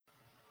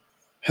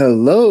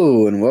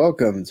Hello and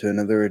welcome to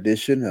another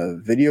edition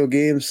of Video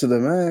Games to the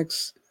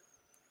Max.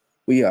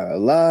 We are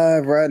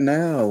live right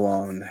now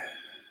on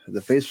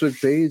the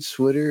Facebook page,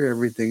 Twitter,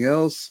 everything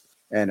else.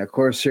 And of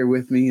course, here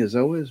with me, as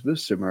always,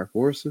 Mr. Mark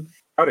Warson.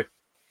 Howdy.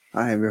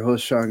 I am your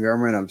host, Sean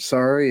Garmer, I'm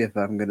sorry if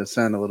I'm going to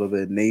sound a little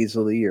bit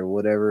nasally or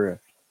whatever.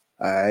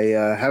 I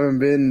haven't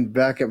been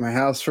back at my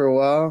house for a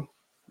while,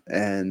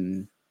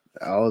 and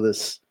all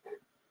this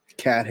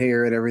cat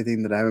hair and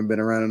everything that I haven't been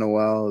around in a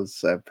while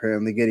is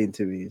apparently getting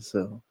to me.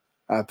 So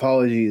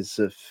apologies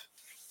if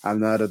I'm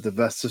not at the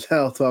best of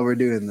health while we're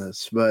doing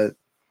this. But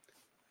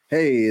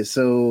hey,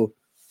 so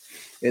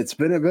it's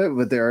been a bit,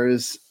 but there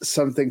is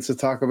some things to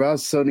talk about.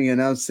 Sony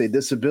announced a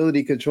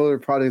disability controller,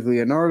 Project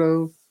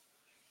Leonardo.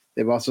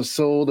 They've also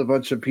sold a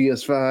bunch of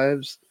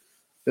PS5s.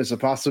 There's a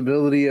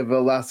possibility of a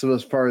Last of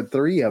Us Part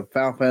 3, a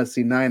Final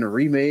Fantasy IX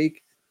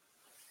remake,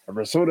 a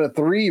Persona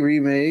 3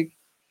 remake.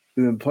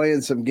 We've been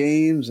playing some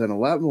games and a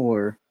lot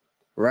more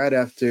right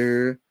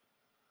after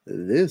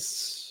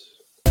this.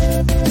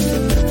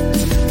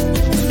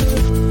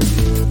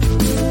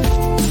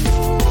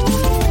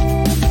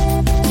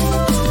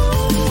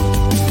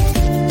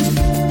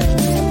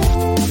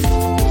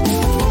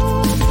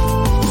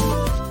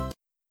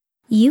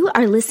 You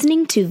are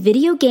listening to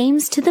Video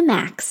Games to the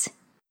Max.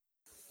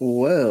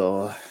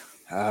 Well,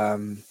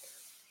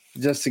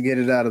 just to get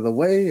it out of the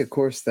way, of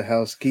course, the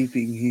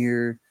housekeeping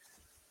here.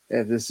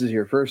 If this is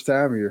your first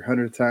time or your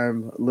 100th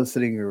time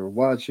listening or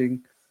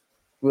watching,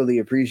 really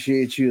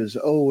appreciate you as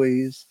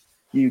always.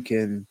 You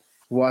can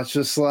watch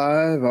us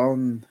live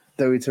on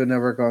W2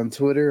 Network on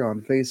Twitter,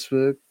 on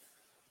Facebook,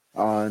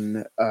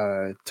 on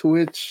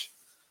Twitch,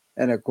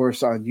 and of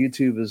course on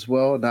YouTube as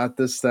well. Not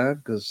this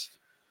time because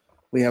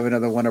we have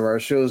another one of our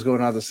shows going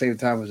on at the same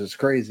time, which is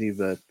crazy,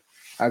 but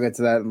I'll get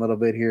to that in a little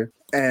bit here.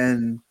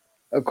 And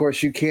of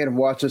course, you can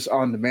watch us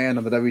on demand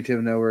on the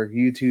WTM Network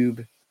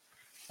YouTube,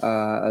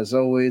 as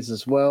always,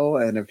 as well.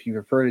 And if you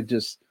prefer to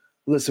just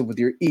listen with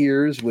your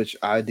ears, which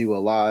I do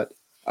a lot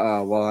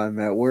while I'm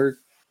at work,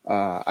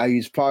 I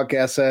use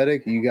Podcast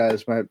Addict. You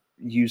guys might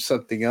use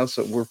something else.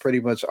 So we're pretty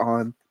much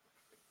on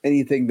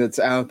anything that's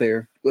out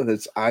there, whether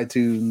it's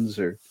iTunes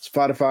or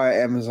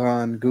Spotify,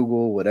 Amazon,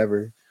 Google,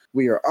 whatever.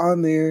 We are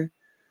on there.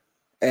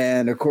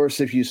 And of course,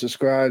 if you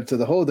subscribe to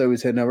the whole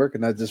WTN Network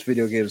and not just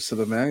Video Games to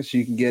the Max,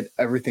 you can get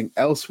everything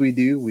else we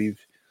do. We've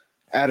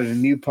added a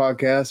new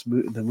podcast,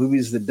 The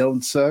Movies That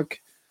Don't Suck,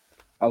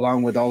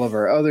 along with all of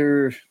our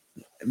other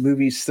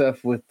movie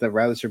stuff with the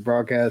Radisher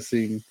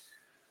Broadcasting.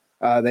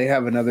 They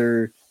have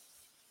another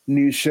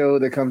new show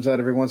that comes out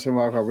every once in a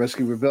while called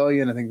Rescue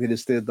Rebellion. I think they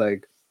just did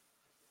like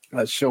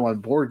a show on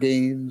board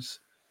games.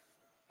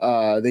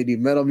 They do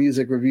metal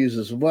music reviews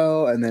as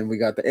well. And then we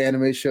got the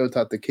anime show,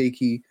 Taught the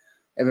Keiki,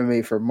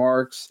 MMA for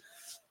Marks.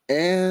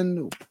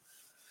 And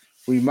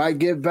we might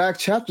get back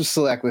Chapter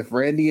Select with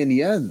Randy and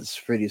Jens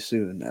pretty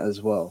soon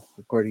as well,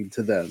 according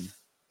to them.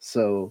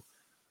 So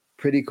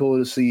pretty cool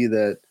to see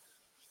that,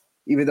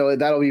 even though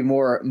that'll be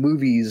more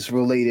movies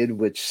related,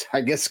 which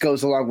I guess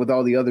goes along with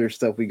all the other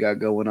stuff we got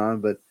going on,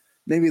 but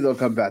maybe they'll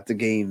come back to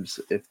games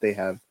if they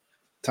have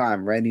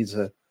time. Randy's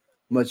a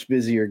much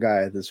busier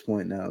guy at this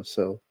point now,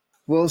 so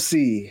we'll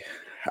see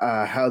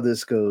how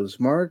this goes.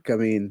 Mark, I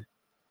mean,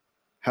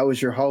 how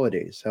was your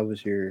holidays? How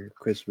was your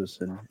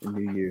Christmas and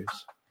New Year's?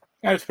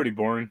 Yeah, it's pretty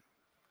boring.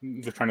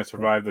 Just trying to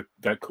survive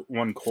that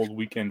one cold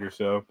weekend or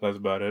so. That's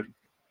about it.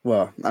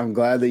 Well, I'm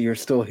glad that you're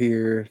still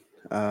here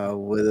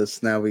with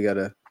us. Now we got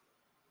to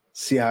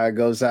see how it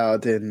goes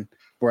out, and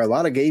where a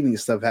lot of gaming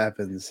stuff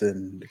happens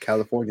in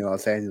California,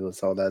 Los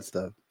Angeles, all that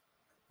stuff.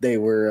 They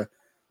were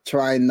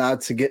trying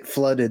not to get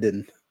flooded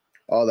and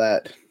all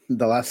that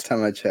the last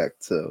time I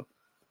checked. So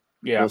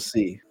Yeah. we'll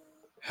see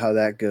how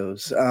that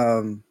goes.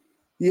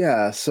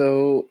 Yeah,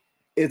 so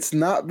it's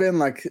not been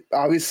like,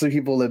 obviously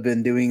people have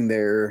been doing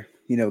their,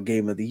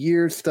 game of the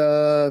year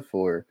stuff,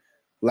 or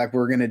like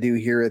we're going to do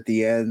here at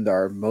the end,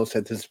 our most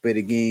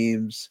anticipated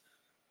games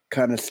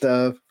kind of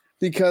stuff,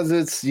 because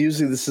it's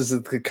usually, this is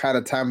the kind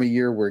of time of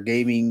year where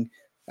gaming,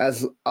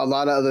 as a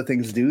lot of other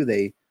things do,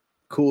 they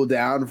cool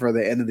down for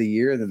the end of the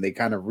year and then they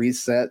kind of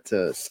reset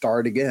to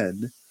start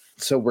again.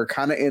 So we're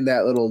kind of in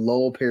that little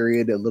lull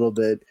period a little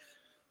bit.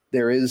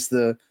 There is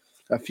a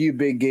few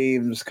big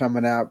games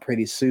coming out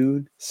pretty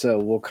soon, so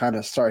we'll kind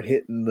of start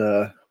hitting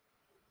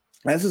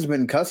as has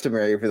been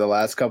customary for the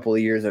last couple of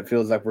years. It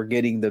feels like we're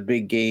getting the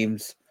big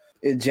games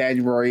in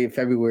January,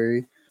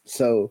 February.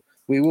 So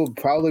we will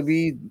probably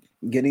be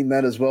getting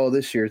that as well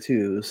this year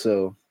too.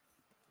 So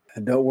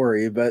don't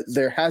worry. But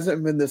there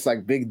hasn't been this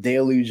like big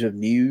deluge of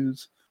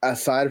news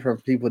aside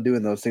from people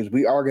doing those things.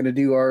 We are going to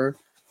do our,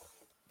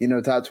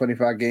 top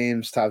 25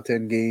 games, top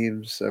 10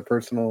 games,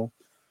 personal,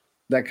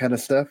 that kind of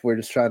stuff. We're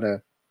just trying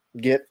to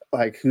get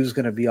like who's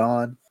going to be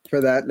on for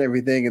that and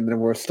everything, and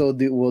then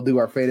we'll do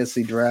our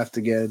fantasy draft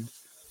again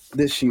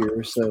this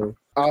year. So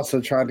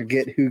also trying to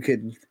get who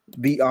can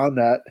be on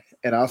that,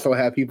 and also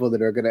have people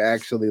that are going to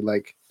actually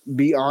like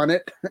be on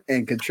it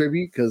and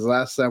contribute, because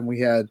last time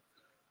we had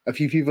a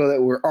few people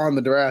that were on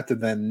the draft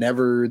and then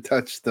never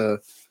touched the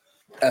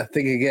a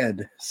thing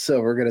again.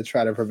 So we're going to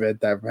try to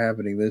prevent that from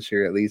happening this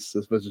year, at least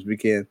as much as we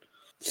can.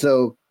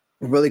 So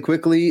really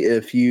quickly,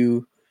 if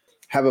you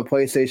have a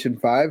PlayStation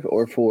 5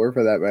 or 4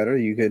 for that matter,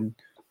 you can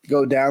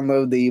go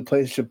download the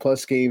PlayStation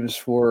Plus games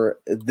for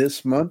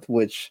this month,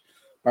 which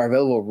are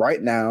available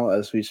right now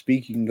as we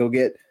speak. You can go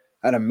get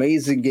an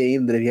amazing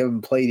game that if you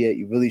haven't played yet,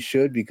 you really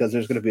should, because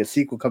there's going to be a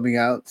sequel coming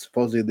out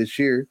supposedly this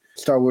year,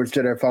 Star Wars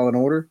Jedi Fallen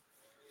Order.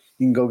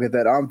 You can go get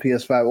that on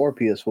PS5 or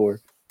PS4.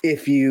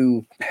 If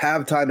you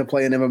have time to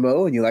play an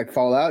MMO and you like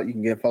Fallout, you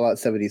can get Fallout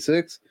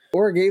 76,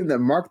 or a game that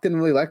Mark didn't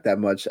really like that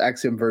much,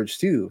 Axiom Verge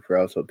 2, for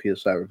also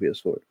PS5 or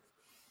PS4.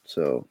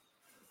 So,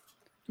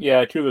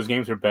 yeah, 2 of those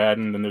games are bad,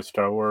 and then there's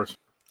Star Wars.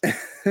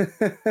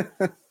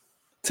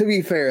 to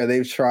be fair,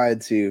 they've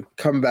tried to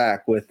come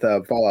back with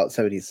Fallout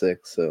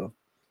 76. So,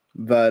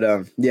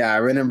 but yeah, I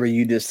remember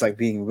you just like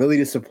being really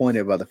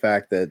disappointed by the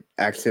fact that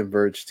Axiom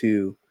Verge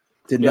 2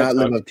 did not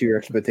live up to your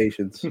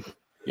expectations.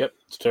 Yep,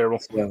 it's terrible.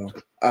 So,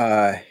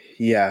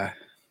 yeah,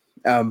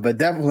 but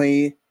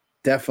definitely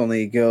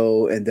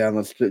go and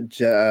download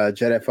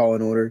Jedi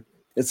Fallen Order.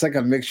 It's like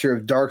a mixture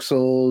of Dark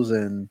Souls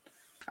and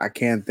I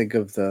can't think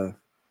of the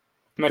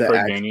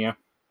Metroidvania.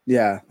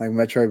 Yeah, like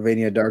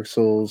Metroidvania, Dark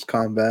Souls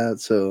combat.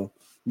 So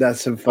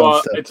that's some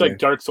fun stuff. It's like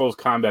Dark Souls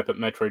combat, but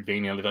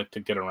Metroidvania, like to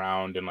get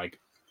around and like,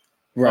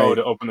 right.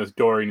 To open this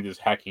door, you need this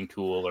hacking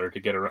tool, or to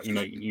get around, you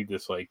need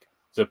this like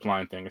zip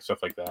line thing and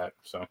stuff like that.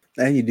 So,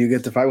 and you do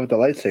get to fight with the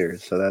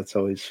lightsabers, so that's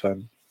always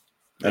fun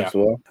as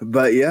well.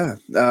 But yeah,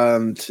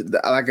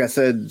 like I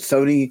said,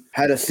 Sony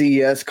had a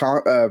CES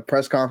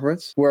press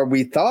conference where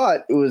we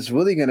thought it was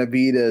really going to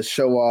be to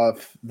show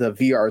off the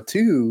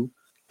VR2,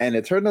 and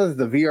it turned out that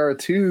the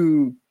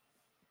VR2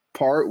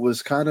 part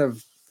was kind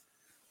of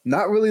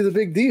not really the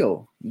big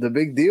deal. The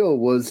big deal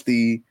was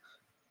the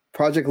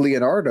Project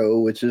Leonardo,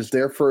 which is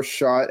their first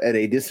shot at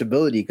a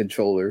disability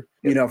controller.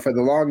 You know, for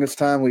the longest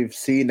time, we've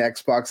seen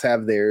Xbox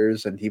have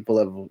theirs, and people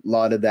have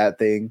lauded that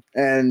thing.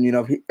 And, you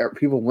know,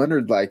 people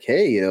wondered, like,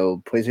 hey, you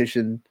know,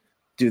 PlayStation,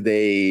 do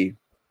they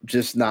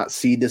just not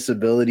see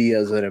disability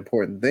as an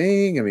important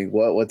thing? I mean,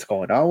 what's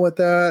going on with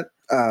that?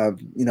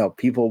 You know,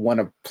 people want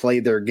to play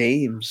their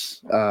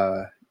games,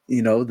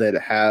 you know,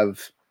 that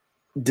have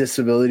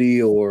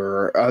disability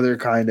or other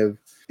kind of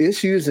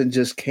issues and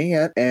just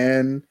can't.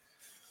 And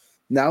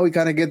now we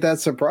kind of get that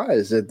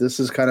surprise that this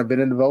has kind of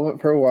been in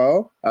development for a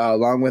while,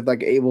 along with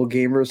like Able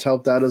Gamers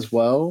helped out as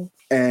well.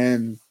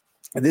 And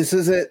this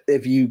is it.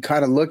 If you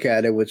kind of look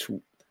at it, which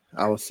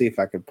I will see if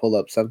I can pull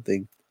up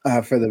something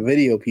for the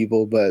video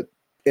people, but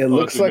it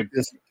looks like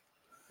this.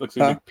 Looks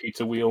like a big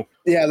pizza wheel.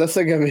 Yeah, it looks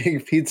like a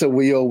big pizza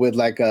wheel with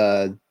like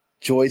a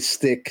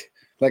joystick,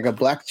 like a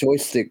black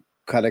joystick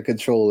kind of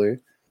controller,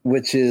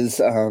 which is,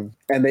 and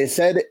they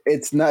said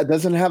it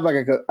doesn't have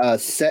like a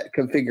set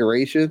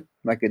configuration.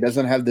 Like it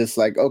doesn't have this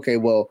like, okay,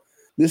 well,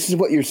 this is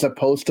what you're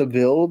supposed to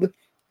build,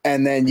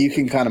 and then you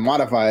can kind of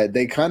modify it.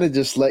 They kind of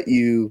just let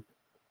you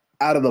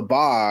out of the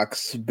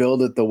box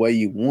build it the way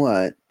you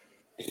want.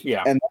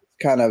 Yeah. And that's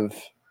kind of,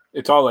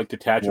 it's all like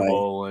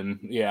detachable and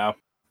yeah.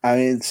 I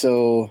mean,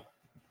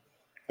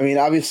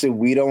 obviously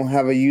we don't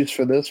have a use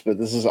for this, but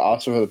this is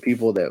also for the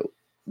people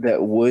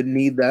that would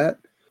need that.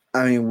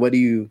 I mean, what do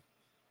you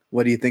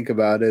think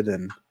about it?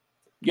 And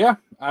yeah,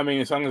 I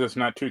mean, as long as it's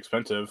not too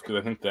expensive, because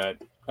I think that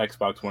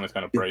Xbox One is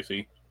kind of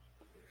pricey.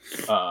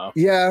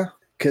 Yeah,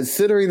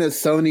 considering that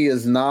Sony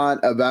is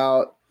not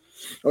about,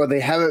 or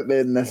they haven't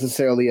been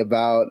necessarily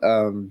about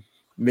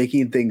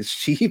making things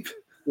cheap.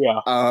 Yeah.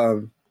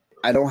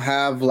 I don't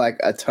have like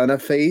a ton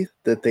of faith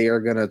that they are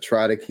going to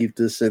try to keep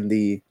this in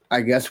the,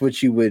 I guess,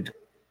 what you would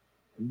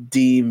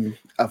deem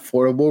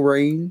affordable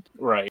range.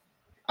 Right.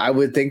 I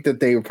would think that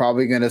they were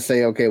probably going to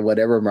say, okay,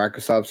 whatever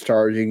Microsoft's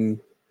charging,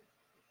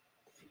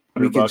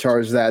 we can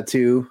charge that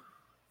too.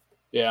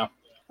 Yeah.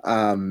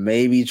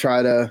 Maybe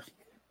try to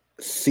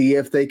see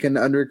if they can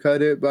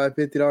undercut it by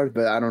 $50,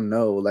 but I don't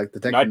know. Like the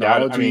technology. I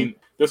doubt it.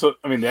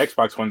 I mean, the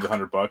Xbox One's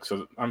 $100,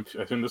 so I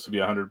assume this would be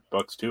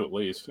 $100 too, at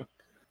least.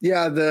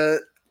 Yeah,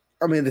 the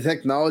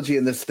technology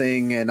in this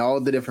thing and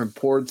all the different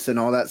ports and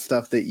all that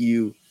stuff that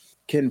you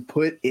can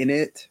put in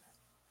it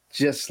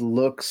just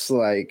looks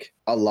like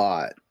a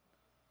lot.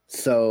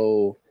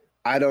 So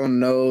I don't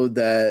know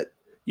that.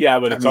 Yeah,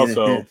 but it's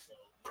also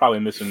probably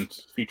missing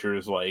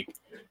features like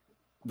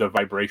the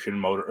vibration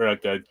motor, or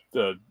like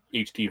the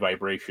HT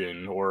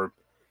vibration, or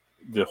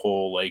the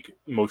whole like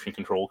motion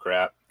control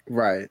crap.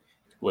 Right.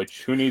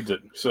 Which who needs it?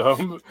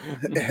 So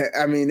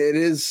I mean, it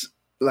is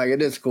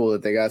cool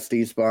that they got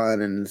Steve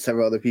Spawn and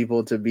several other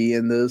people to be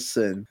in this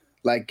and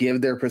like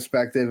give their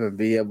perspective and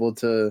be able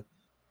to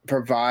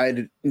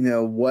provide, you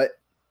know, what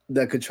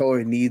the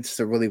controller needs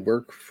to really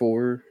work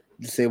for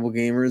disabled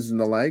gamers and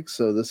the like.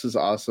 So this is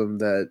awesome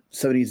that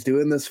Sony's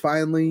doing this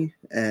finally,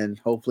 and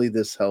hopefully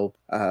this help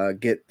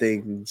get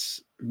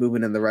things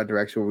moving in the right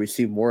direction where we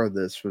see more of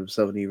this from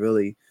Sony.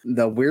 Really,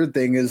 the weird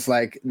thing is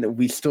like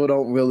we still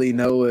don't really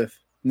know if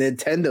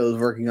Nintendo's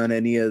working on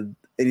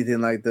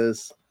anything like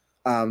this.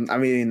 I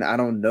mean, I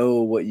don't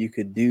know what you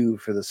could do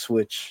for the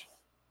Switch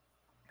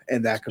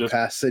in that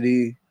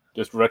capacity.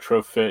 just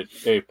retrofit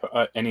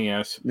a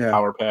NES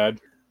power pad.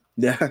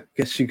 Yeah, I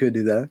guess you could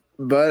do that.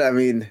 But I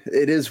mean,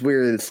 it is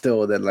weird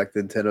still that like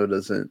Nintendo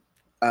doesn't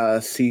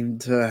seem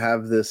to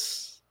have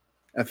this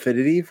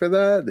affinity for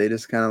that. They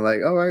just kind of like,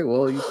 all right,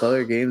 well, you play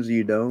your games,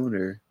 you don't,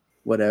 or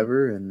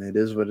whatever, and it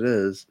is what it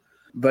is.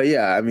 But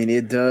yeah, I mean,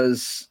 it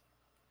does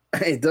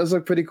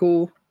look pretty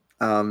cool.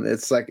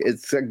 It's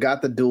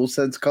got the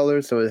DualSense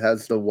color, so it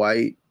has the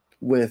white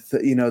with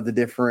the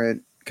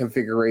different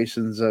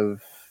configurations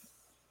of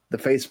the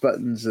face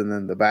buttons and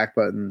then the back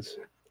buttons.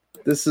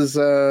 This is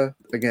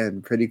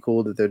again pretty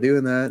cool that they're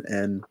doing that,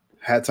 and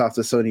hats off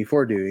to Sony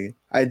for doing it.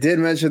 I did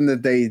mention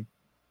that they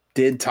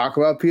did talk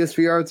about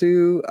PSVR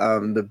 2.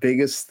 The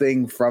biggest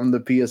thing from the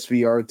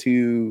PSVR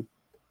 2,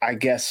 I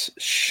guess,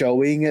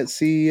 showing at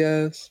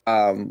CES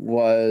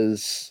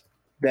was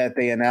that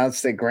they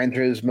announced that Gran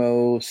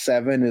Turismo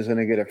 7 is going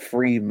to get a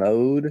free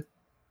mode.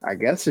 I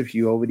guess if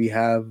you already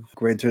have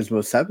Gran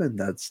Turismo 7,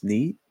 that's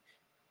neat.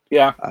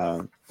 Yeah.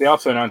 They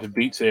also announced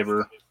Beat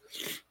Saber,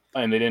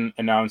 and they didn't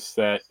announce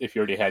that if you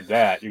already had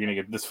that, you're going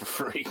to get this for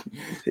free.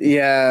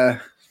 Yeah.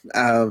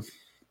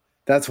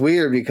 That's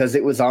weird because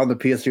it was on the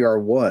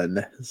PSVR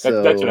 1.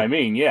 So that's what I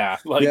mean, yeah.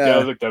 That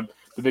was like the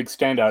big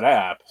standout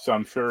app, so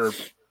I'm sure.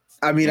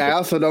 I mean, I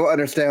also don't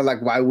understand,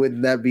 like, why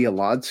wouldn't that be a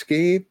launch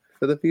game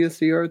for the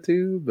PSVR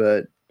 2?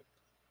 But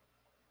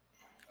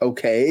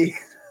okay.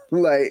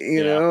 Like,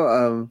 you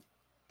know,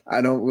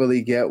 I don't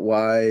really get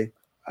why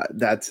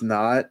that's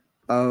not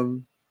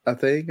a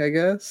thing, I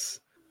guess.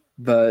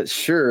 But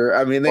sure.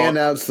 I mean, they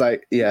announced,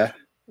 like,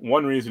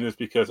 one reason is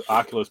because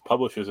Oculus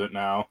publishes it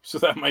now, so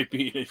that might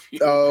be an issue.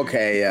 Oh,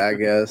 okay, yeah, I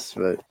guess.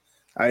 But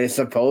I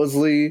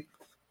supposedly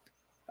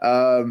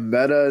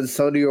Meta and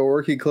Sony are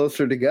working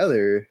closer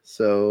together.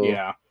 So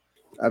yeah.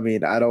 I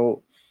mean, I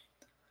don't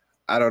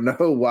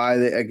know why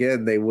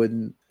they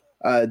wouldn't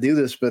do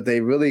this, but they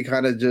really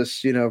kind of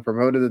just,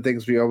 promoted the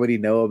things we already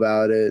know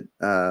about it.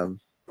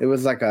 It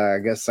was like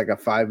a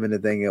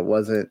 5-minute thing. It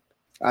wasn't.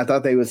 I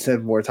thought they would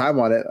spend more time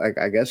on it, like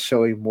I guess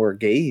showing more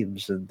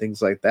games and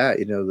things like that.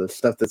 The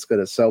stuff that's going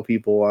to sell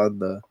people on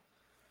the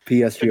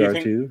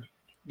PSVR 2. Do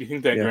you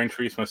think that Gran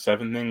Turismo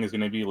 7 thing is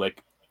going to be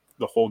like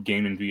the whole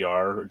game in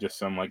VR, or just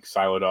some like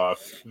siloed off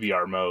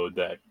VR mode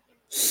that?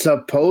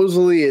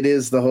 Supposedly, it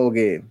is the whole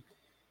game.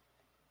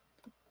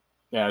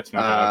 Yeah, it's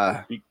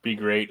not going to be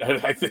great,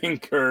 I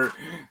think. Or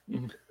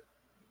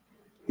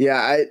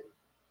yeah,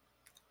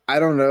 I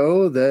don't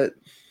know that.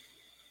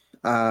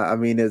 I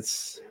mean,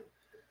 it's.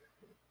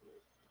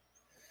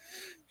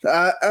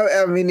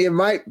 I mean, it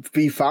might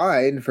be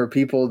fine for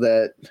people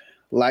that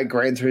like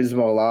Gran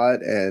Turismo a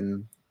lot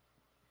and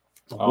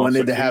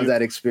wanted to have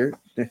that experience.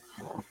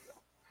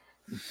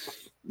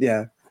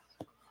 Yeah.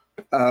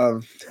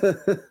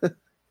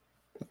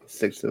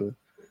 6 to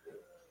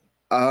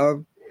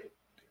it.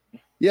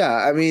 Yeah,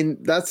 I mean,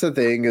 that's the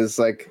thing is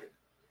like,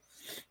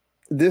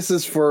 this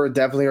is for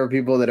definitely for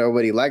people that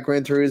already like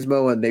Gran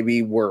Turismo and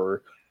maybe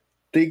were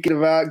thinking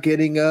about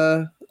getting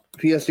a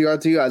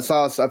PSVR 2. I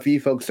saw a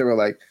few folks that were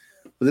like,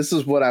 well, this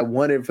is what I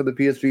wanted for the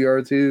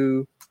PSVR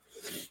 2.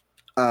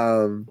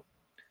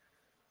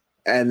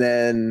 And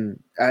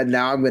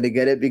now I'm going to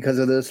get it because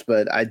of this,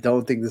 but I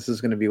don't think this is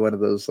going to be one of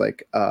those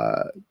like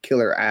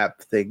killer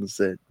app things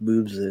that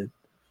moves it.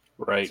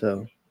 Right.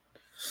 So,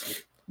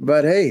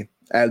 but hey,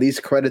 at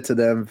least credit to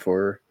them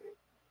for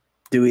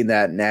doing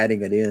that and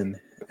adding it in,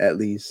 at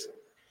least.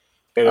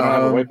 Hey, they don't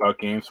have a Wipeout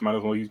game, so might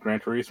as well use Gran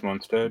Turismo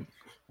instead.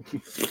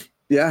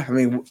 Yeah, I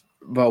mean,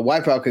 but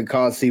Wipeout could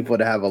cause people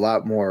to have a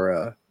lot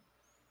more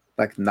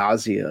like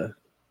nausea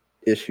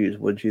issues,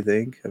 wouldn't you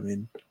think? I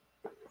mean,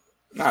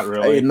 not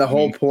really. And the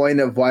whole point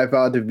of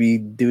Wipeout to be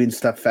doing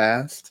stuff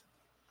fast.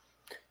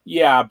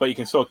 Yeah, but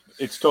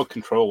it's still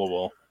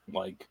controllable.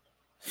 Like,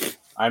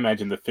 I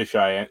imagine the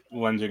fisheye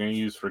lens you're going to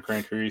use for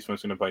Gran Turismo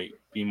is going to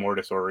be more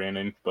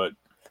disorienting, but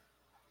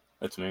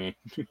that's me.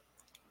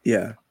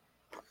 Yeah.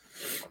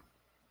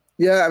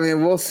 Yeah, I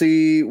mean, we'll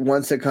see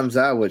once it comes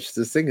out, which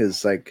this thing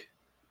is like,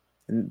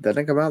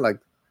 doesn't it come out like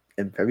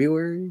in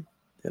February?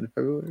 End of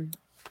February?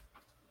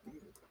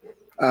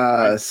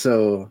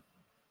 So,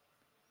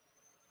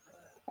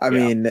 I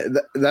mean,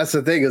 that's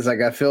the thing is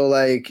like, I feel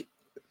like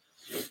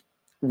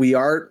we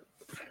aren't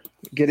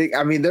getting,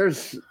 I mean,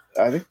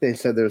 I think they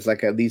said there's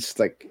like at least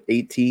like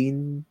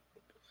 18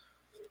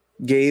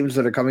 games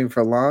that are coming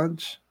for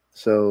launch.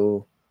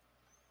 So,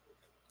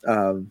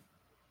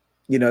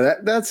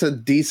 that's a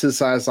decent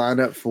size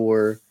lineup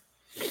for.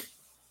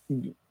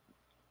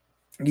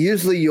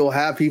 Usually, you'll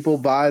have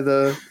people have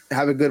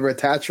a good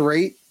attach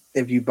rate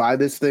if you buy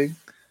this thing,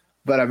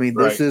 but I mean,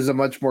 this is a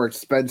much more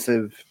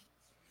expensive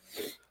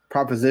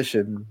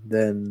proposition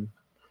than.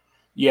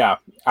 Yeah,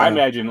 I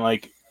imagine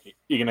like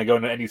you're gonna go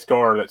into any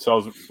store that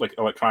sells like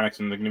electronics,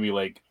 and they're gonna be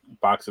like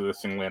boxes of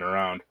this thing laying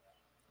around.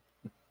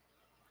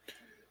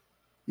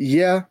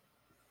 Yeah,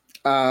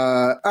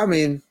 I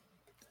mean.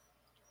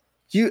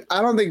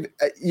 I don't think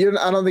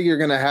you're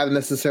gonna have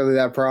necessarily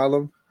that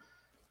problem.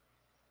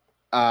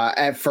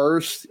 At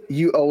first,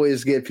 you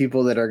always get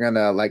people that are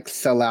gonna like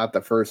sell out the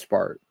first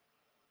part.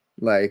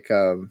 Like,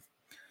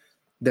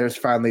 there's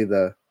finally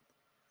the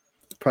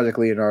Project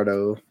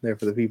Leonardo there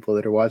for the people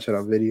that are watching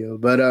on video.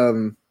 But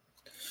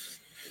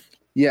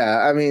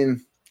yeah, I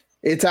mean,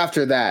 it's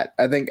after that.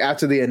 I think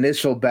after the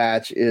initial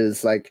batch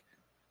is like,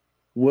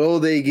 will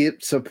they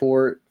get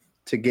support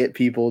to get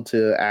people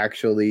to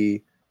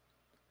actually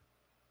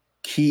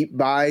keep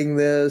buying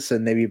this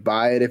and maybe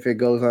buy it if it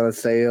goes on a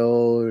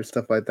sale or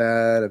stuff like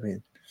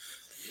that?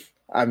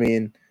 I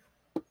mean,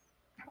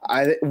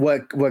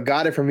 what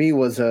got it for me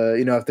was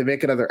if they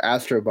make another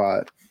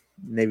Astrobot,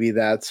 maybe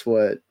that's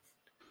what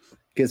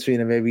gets me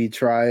to maybe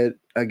try it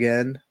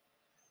again.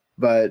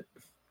 But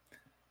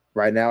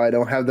right now I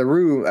don't have the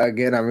room.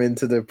 Again, I'm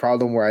into the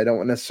problem where I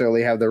don't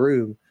necessarily have the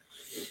room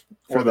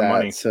for the that.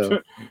 money. So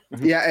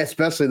yeah,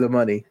 especially the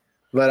money.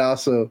 But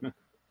also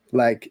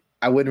like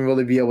I wouldn't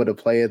really be able to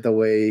play it the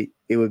way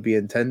it would be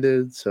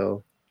intended.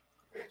 So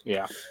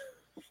yeah.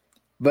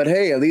 But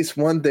hey, at least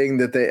one thing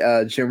that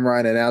they Jim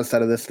Ryan announced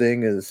out of this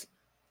thing is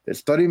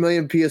there's 30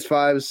 million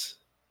PS5s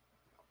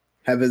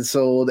have been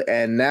sold,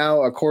 and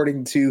now,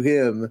 according to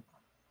him,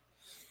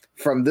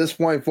 from this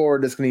point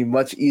forward, it's going to be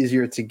much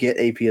easier to get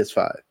a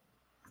PS5.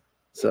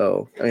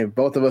 So, I mean,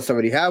 both of us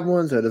already have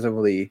one, so it doesn't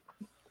really,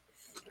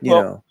 you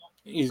know.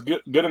 He's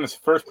good in this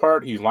first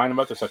part. He's lying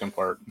about the second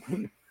part.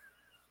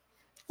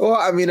 Well,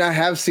 I mean, I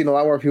have seen a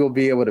lot more people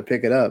be able to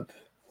pick it up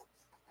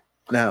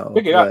now.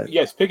 Pick it up,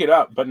 yes, pick it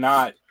up, but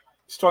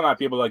still not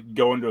be able to like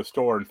go into a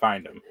store and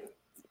find them.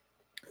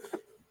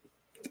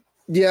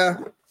 Yeah,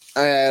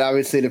 and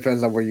obviously it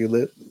depends on where you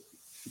live.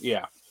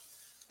 Yeah.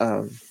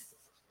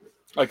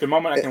 Like the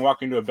moment I can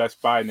walk into a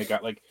Best Buy and they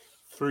got like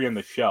 3 on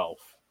the shelf,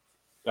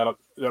 I'm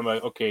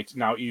like, okay, it's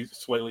now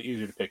slightly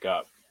easier to pick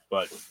up,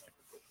 but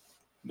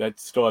that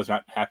still has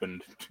not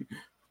happened.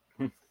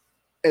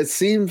 It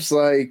seems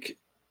like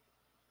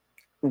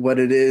what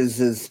it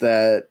is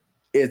that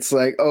it's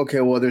like, okay,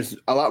 well, there's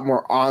a lot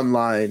more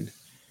online.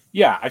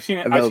 Yeah, I've seen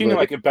it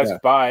like at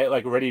Best Buy,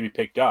 like ready to be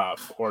picked up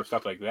or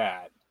stuff like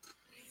that.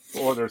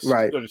 Or they're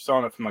just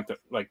selling it from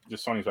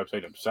just Sony's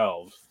website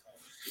themselves.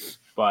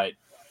 But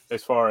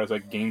as far as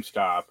like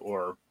GameStop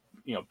or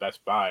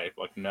Best Buy,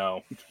 like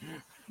no.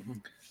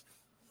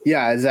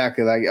 Yeah,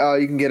 exactly. Like, oh,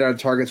 you can get it on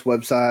Target's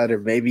website or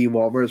maybe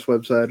Walmart's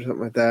website or something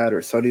like that, or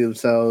Sony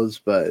themselves.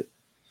 But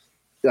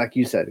like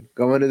you said,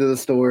 going into the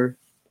store,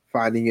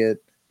 finding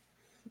it,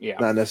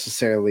 not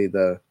necessarily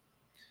the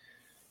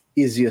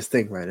easiest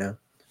thing right now.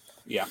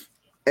 Yeah.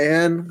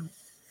 And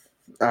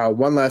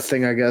one last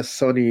thing, I guess,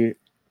 Sony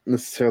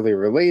necessarily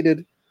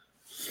related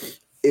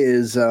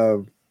is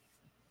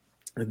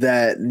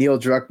that Neil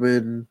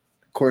Druckmann,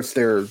 of course,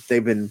 they're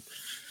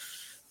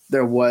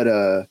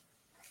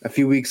a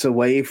few weeks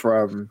away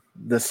from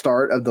the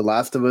start of The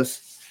Last of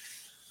Us.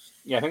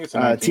 Yeah, I think it's a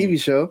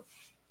TV show.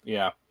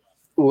 Yeah.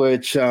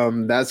 Which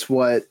that's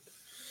what,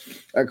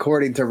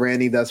 according to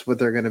Randy, that's what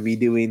they're going to be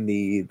doing.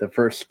 The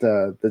first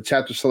the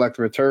chapter select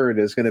return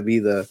is going to be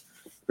the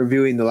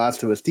reviewing The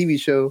Last of Us TV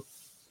show.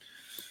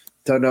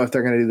 Don't know if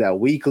they're going to do that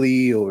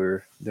weekly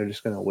or they're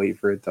just going to wait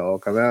for it to all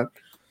come out.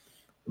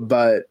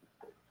 But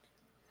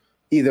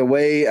either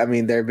way, I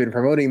mean, they've been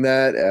promoting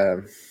that,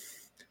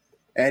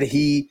 and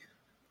he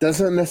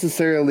doesn't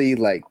necessarily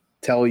like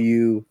tell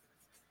you,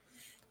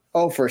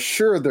 oh, for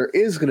sure there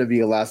is going to be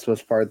a Last of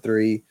Us Part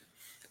 3,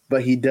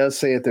 but he does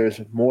say that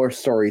there's more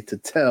story to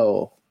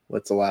tell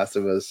with The Last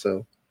of Us,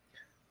 so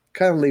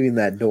kind of leaving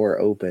that door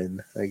open,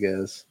 I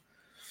guess.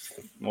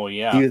 Well,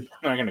 yeah, I'm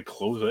not going to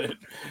close it.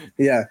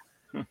 Yeah.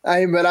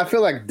 But I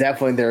feel like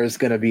definitely there is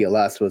going to be a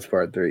Last of Us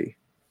Part 3.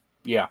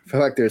 Yeah. I feel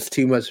like there's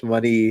too much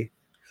money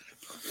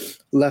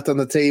left on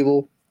the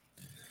table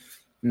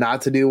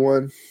not to do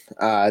one.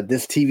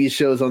 This TV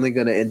show is only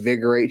going to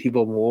invigorate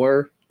people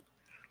more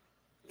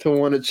to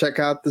want to check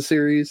out the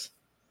series.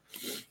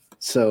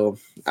 So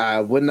I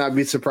would not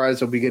be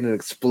surprised if we get an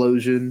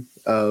explosion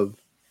of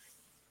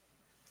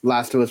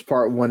Last of Us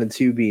Part 1 and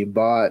 2 being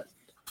bought.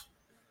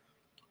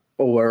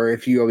 Or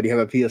if you already have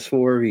a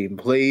PS4 being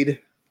played.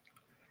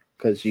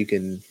 Because you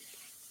can,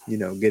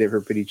 get it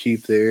for pretty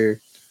cheap there.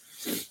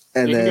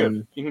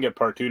 And you can get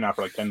Part 2 now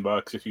for like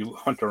 $10 if you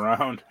hunt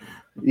around.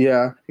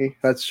 Yeah,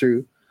 that's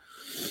true.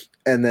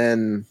 And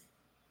then,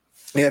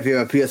 if you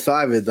have a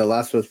PS5, The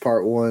Last of Us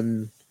Part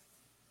 1,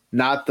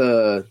 not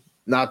the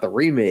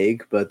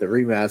remake, but the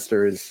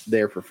remaster is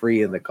there for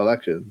free in the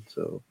collection.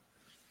 So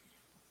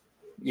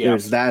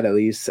there's that at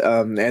least.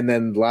 And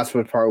then The Last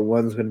of Us Part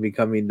 1 is going to be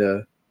coming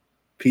to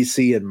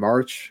PC in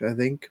March, I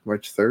think,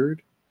 March 3rd.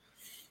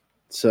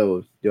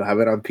 So you'll have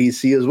it on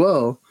PC as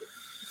well.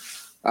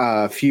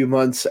 A few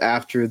months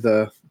after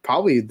the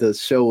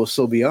show will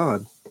still be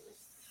on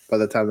by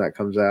the time that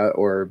comes out,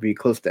 or be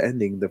close to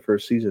ending the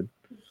first season.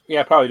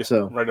 Yeah, probably just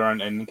right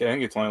around ending. I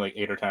think it's only like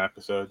 8 or 10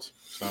 episodes.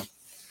 So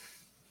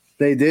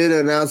they did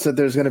announce that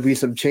there's going to be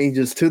some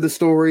changes to the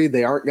story.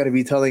 They aren't going to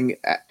be telling,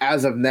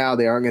 as of now,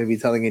 they aren't going to be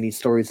telling any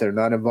stories that are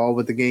not involved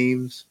with the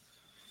games.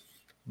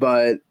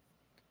 But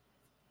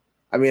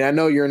I mean, I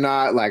know you're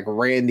not like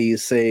Randy,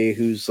 say,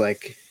 who's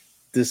like,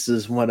 this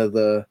is one of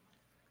the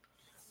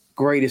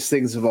greatest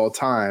things of all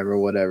time or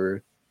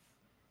whatever.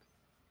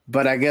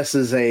 but I guess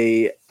as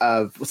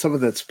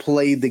someone that's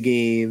played the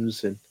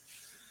games, and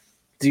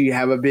do you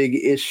have a big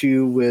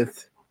issue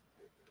with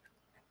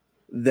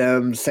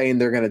them saying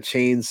they're going to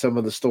change some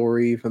of the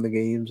story from the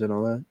games and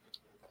all that?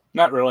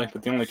 Not really,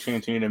 but the only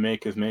change you need to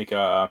make is make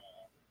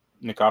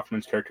Nick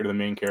Offerman's character the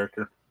main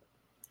character.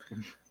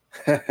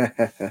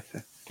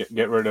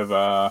 Get rid of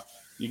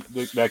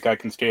that guy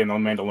can stay in The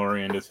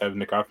Mandalorian. Just have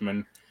Nick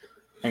Offerman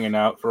hanging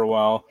out for a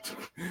while.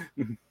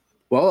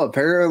 Well,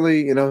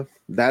 apparently,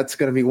 that's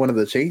going to be one of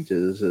the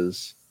changes.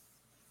 Is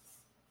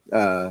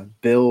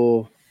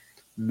Bill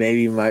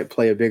maybe might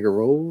play a bigger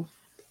role?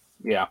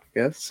 Yeah,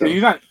 yes. So.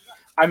 He's not.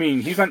 I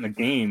mean, he's not in the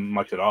game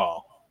much at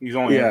all. He's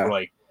only in it for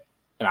like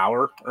an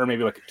hour or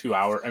maybe like 2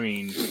 hours. I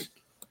mean,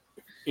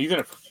 he's in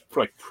it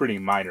for like pretty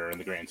minor in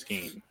the grand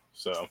scheme.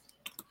 So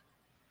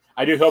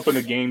I do hope in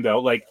the game though,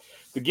 like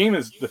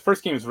the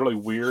first game is really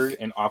weird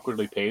and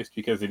awkwardly paced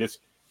because they just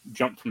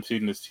jump from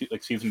season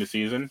to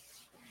season.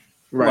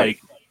 Right.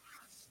 Like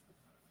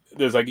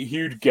there's like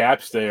huge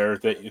gaps there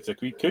that it's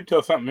like we could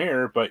tell something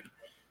here, but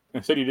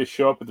instead you just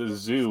show up at the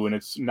zoo and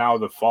it's now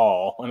the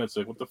fall and it's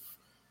like what the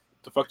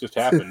fuck just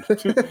happened?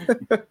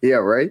 Yeah,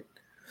 right.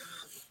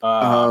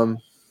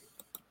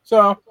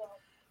 So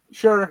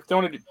sure, if they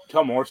want to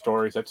tell more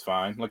stories, that's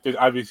fine. Like they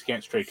obviously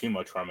can't stray too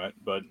much from it,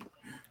 but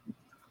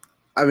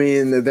I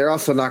mean, they're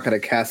also not going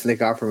to cast Nick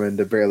Offerman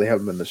to barely have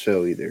him in the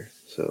show either.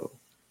 So,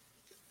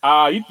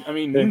 you'd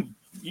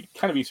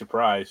kind of be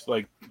surprised.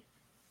 Like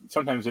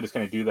sometimes they're just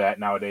going to do that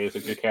nowadays.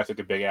 Like they cast like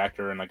a big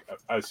actor in like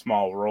a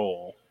small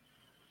role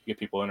to get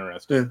people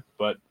interested. Yeah.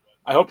 But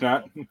I hope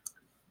not. And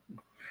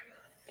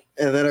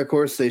then, of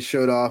course, they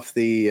showed off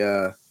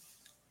the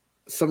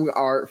some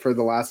art for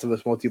the Last of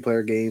Us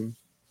multiplayer game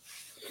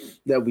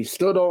that we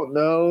still don't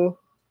know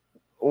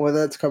when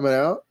that's coming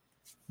out.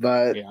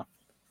 But yeah.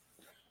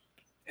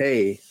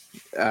 Hey,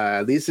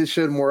 at least it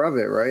showed more of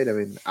it, right? I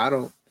mean, I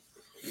don't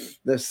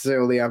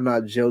necessarily, I'm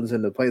not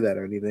jonesing to play that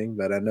or anything,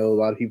 but I know a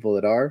lot of people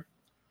that are.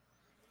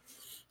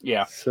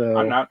 Yeah, so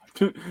I'm not.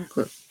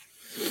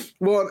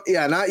 Well,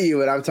 yeah, not you,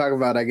 but I'm talking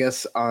about, I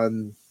guess,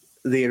 on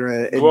the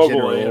internet in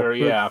globally, general.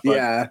 Yeah,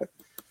 yeah.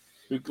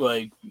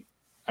 Like,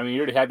 I mean, you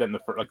already had that in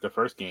the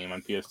first game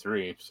on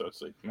PS3, so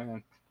it's like,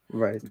 man,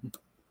 right.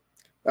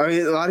 I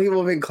mean, a lot of people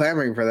have been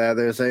clamoring for that.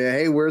 They're saying,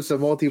 "Hey, where's the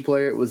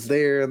multiplayer? It was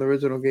there in the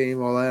original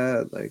game, all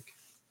that." Like,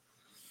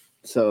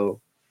 so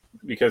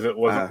because it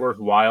wasn't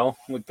worthwhile.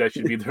 Like that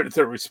should be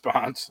their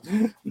response.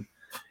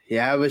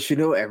 Yeah, but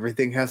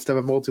everything has to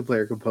have a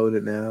multiplayer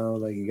component now.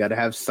 Like, you got to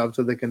have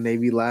something that can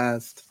maybe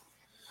last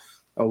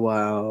a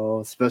while.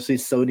 Especially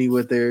Sony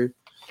with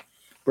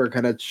we're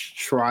kind of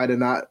try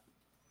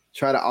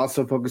to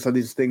also focus on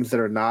these things that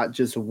are not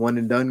just one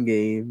and done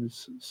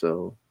games.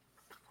 So.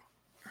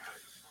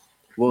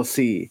 We'll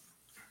see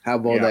how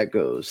well that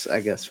goes,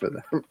 I guess, for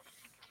them.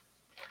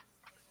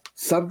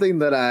 Something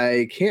that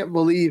I can't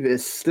believe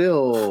is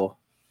still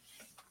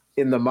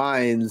in the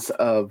minds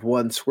of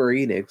one Square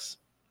Enix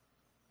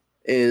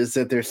is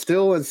that they're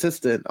still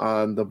insistent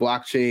on the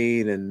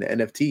blockchain and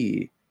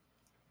NFT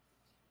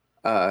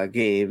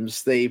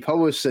games. They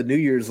published a New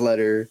Year's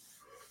letter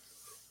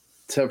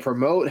to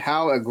promote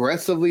how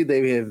aggressively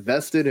they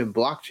invested in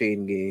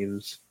blockchain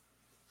games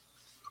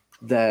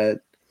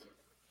that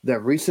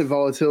recent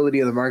volatility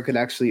in the market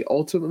actually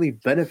ultimately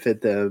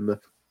benefit them.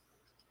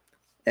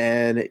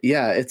 And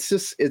yeah,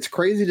 it's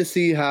crazy to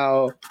see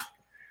how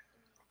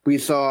we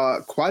saw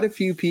quite a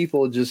few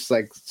people just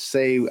like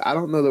say, I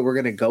don't know that we're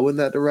going to go in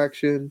that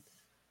direction,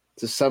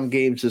 to some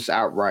games just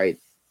outright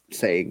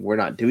saying we're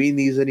not doing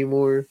these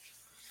anymore.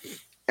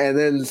 And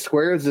then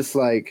Square is just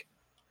like,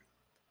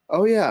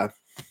 oh yeah,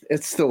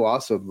 it's still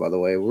awesome, by the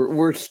way.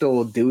 We're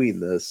still doing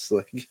this.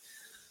 Like,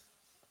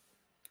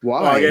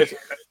 why? Well, I guess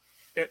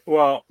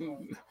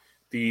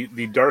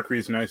the dark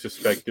reason I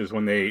suspect is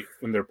when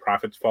their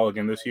profits fall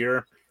again this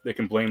year, they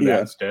can blame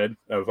that instead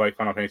of like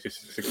Final Fantasy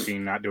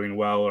 16 not doing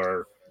well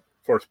or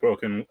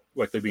Forspoken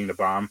likely being a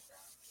bomb.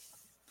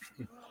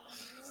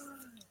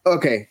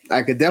 Okay,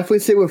 I could definitely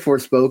say with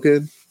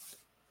Forspoken,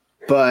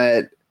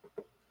 but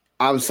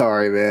I'm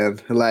sorry,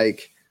 man.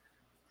 Like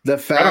the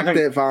fact I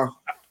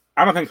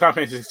don't think Final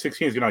Fantasy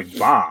 16 is going to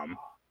bomb.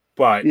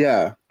 But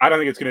yeah, I don't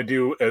think it's going to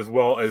do as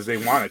well as they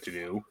want it to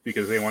do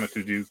because they want it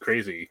to do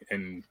crazy.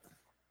 And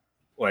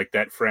like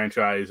that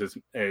franchise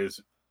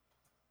is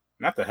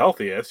not the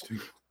healthiest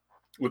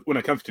when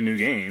it comes to new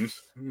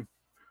games.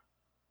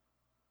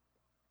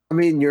 I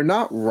mean, you're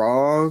not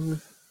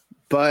wrong,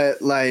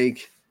 but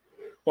like...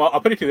 Well, I'll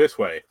put it to you this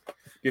way. Do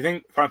you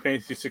think Final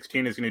Fantasy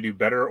 16 is going to do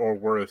better or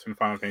worse than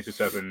Final Fantasy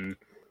 7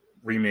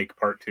 Remake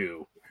Part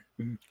 2?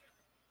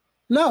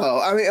 No,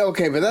 I mean,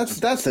 okay, but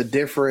that's a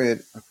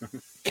different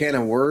can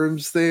of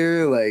worms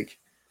there. Like,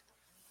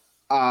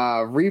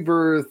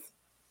 Rebirth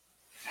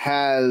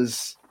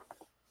has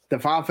the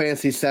Final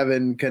Fantasy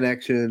VII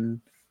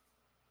connection.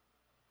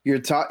 You're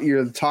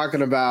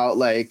talking about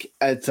like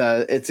it's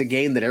a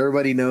game that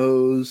everybody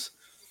knows.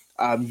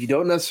 You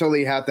don't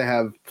necessarily have to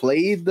have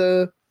played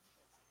the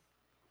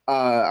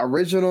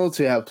original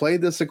to have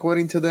played this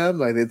according to them.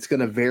 Like it's going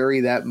to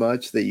vary that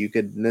much that you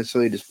could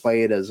necessarily just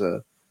play it as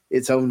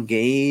its own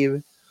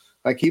game.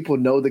 Like people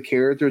know the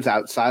characters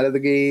outside of the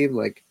game.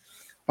 Like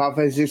Final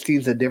Fantasy 16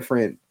 is a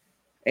different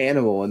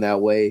animal in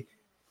that way.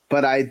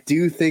 But I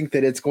do think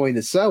that it's going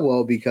to sell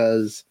well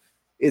because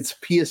it's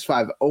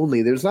PS5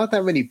 only. There's not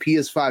that many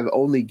PS5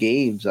 only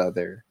games out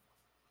there.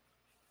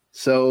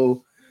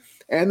 So,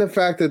 and the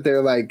fact that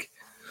they're like,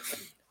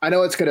 I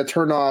know it's going to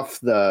turn off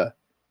the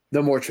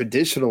more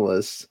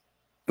traditionalists,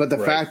 but the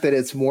fact that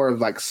it's more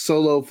of like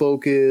solo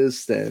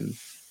focused and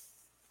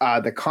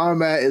the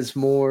combat is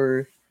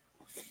more,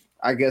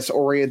 I guess,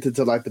 oriented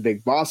to like the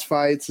big boss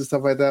fights and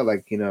stuff like that.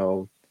 Like, you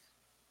know,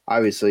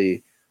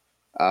 obviously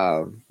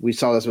we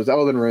saw this with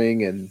Elden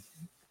Ring and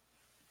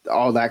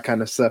all that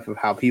kind of stuff of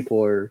how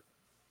people are,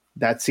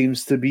 that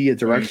seems to be a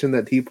direction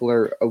that people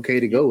are okay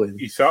to go in.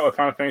 You saw it with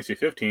Final Fantasy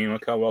 15.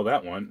 Look how well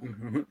that went.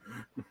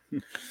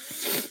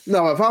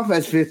 No, with Final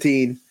Fantasy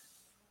 15,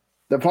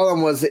 the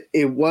problem was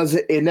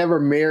it never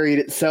married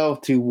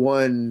itself to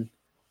one.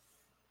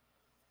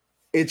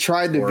 It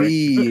tried to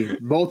be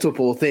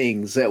multiple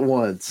things at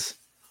once.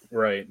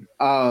 Right.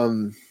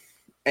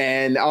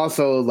 And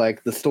also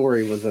like the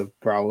story was a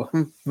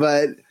problem.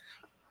 But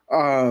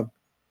I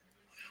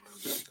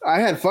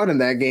had fun in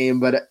that game,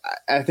 but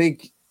I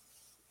think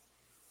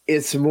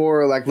it's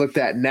more like looked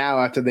at now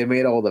after they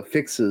made all the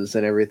fixes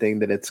and everything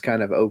that it's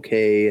kind of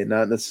okay and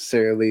not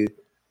necessarily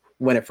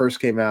when it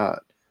first came out.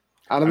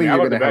 I don't think you're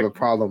going to have a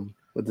problem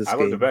with this game.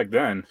 I loved it back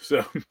then,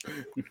 so.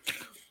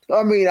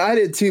 I mean, I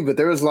did too, but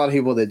there was a lot of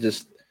people that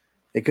just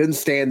they couldn't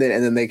stand it,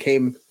 and then they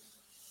came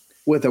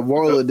with a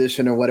Royal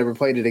Edition or whatever,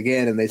 played it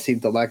again, and they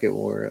seemed to like it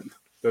more.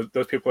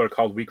 Those people are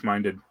called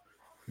weak-minded.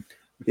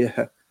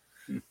 Yeah,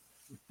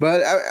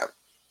 but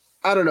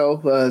I don't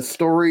know.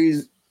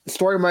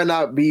 Story might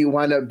not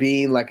wind up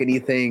being like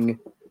anything,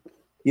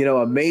 you know,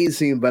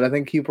 amazing, but I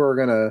think people are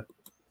gonna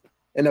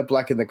end up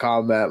liking the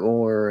combat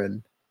more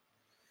and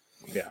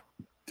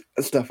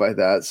stuff like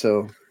that.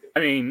 So I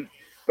mean,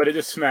 but it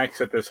just smacks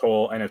that this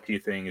whole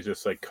NFT thing is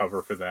just like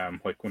cover for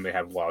them. Like when they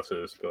have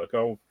losses, they're like,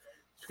 "Oh,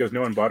 it's because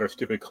no one bought our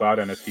stupid cloud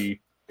NFT."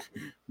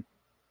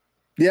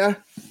 Yeah,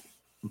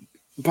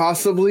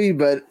 possibly,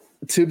 but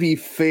to be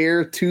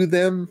fair to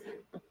them,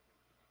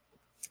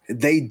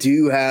 they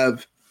do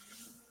have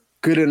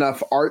good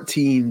enough art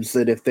teams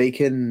that if they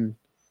can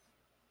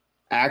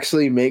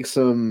actually make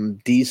some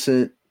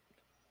decent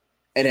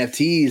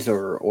NFTs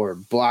or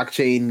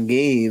blockchain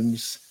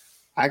games,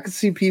 I could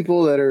see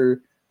people that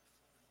are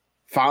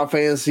Final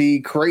Fantasy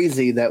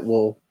crazy that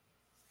will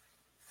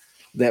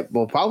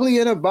probably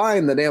end up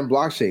buying the damn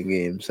blockchain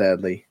game,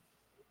 sadly.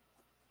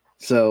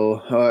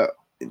 So,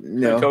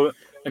 no.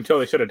 Until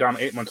they shut it down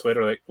 8 months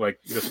later, like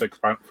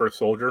First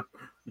Soldier.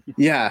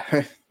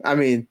 Yeah, I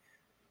mean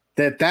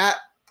that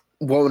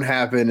won't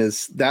happen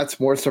that's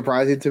more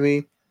surprising to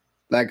me.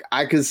 Like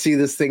I could see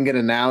this thing get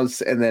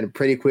announced and then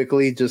pretty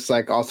quickly, just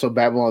like also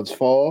Babylon's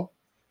Fall.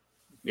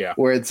 Yeah,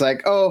 where it's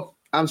like, oh,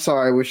 I'm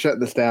sorry, we're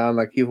shutting this down.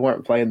 Like you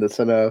weren't playing this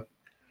enough.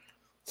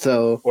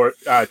 So or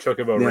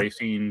Chocobo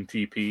Racing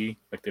GP,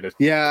 like they just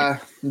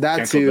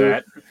that too.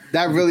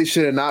 That really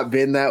should have not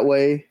been that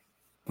way.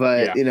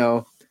 But you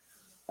know,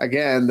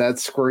 again,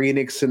 that's Square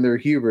Enix and their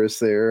hubris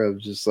there of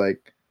just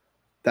like,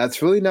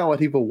 that's really not what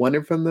people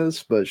wanted from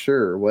this. But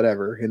sure,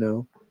 whatever, you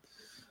know.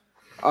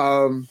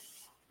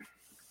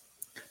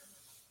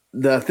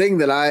 The thing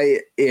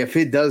that if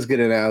it does get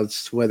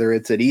announced, whether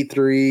it's at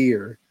E3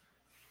 or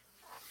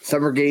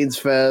Summer Games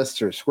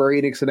Fest or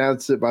Square Enix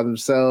announced it by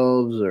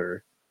themselves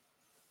or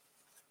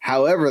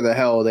however the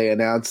hell they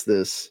announced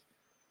this,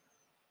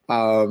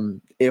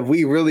 if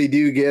we really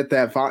do get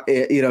that,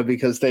 you know,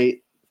 because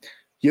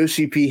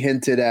Yoshi P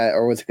hinted at,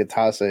 or was it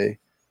Katase,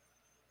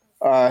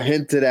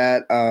 hinted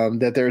at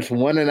that there's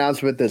one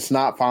announcement that's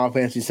not Final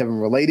Fantasy VII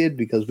related,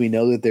 because we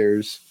know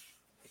that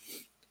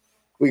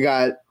we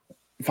got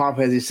Final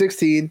Fantasy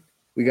 16,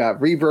 we got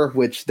Rebirth,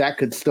 which that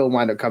could still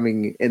wind up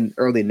coming in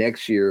early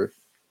next year.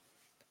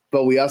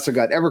 But we also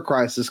got Ever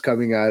Crisis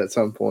coming out at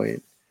some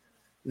point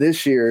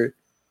this year.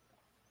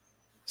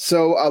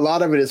 So a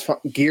lot of it is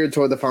geared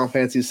toward the Final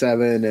Fantasy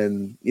VII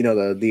and, you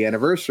know, the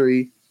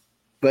anniversary.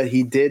 But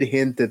he did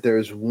hint that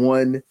there's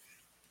one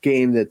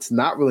game that's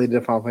not related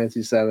to Final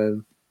Fantasy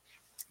VII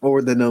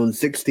or the known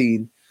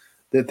 16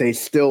 that they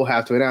still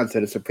have to announce.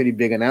 That it's a pretty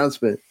big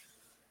announcement.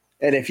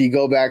 And if you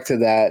go back to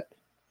that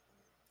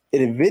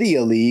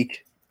NVIDIA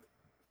leak,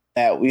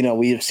 that, you know,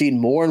 we have seen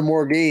more and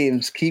more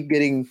games keep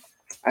getting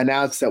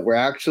announced that we're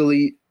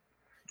actually,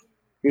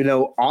 you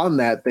know, on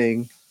that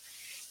thing.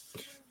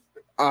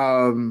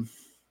 I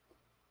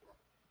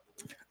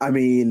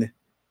mean,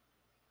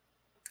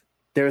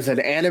 there's an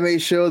anime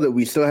show that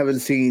we still haven't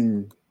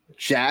seen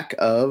jack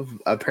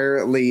of.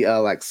 Apparently,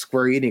 like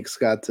Square Enix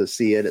got to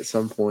see it at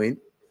some point,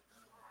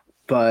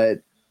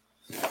 but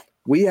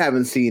we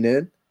haven't seen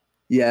it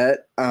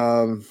yet.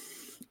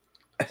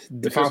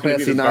 This Final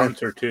Fantasy 9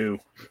 or 2.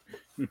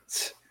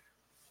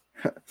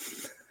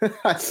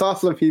 I saw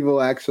some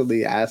people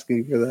actually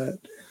asking for that.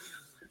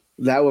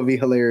 That would be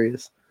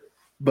hilarious.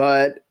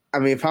 But I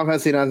mean, Final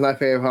Fantasy IX is my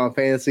favorite Final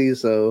Fantasy,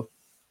 so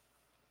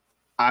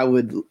I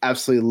would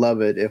absolutely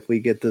love it if we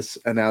get this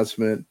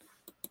announcement.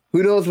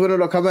 Who knows when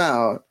it'll come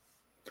out?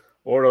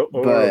 Or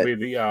it'll be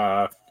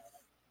the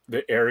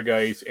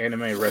Ehrgeiz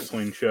anime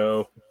wrestling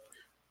show.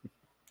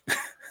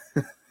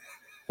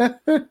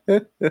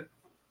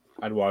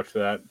 I'd watch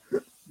that.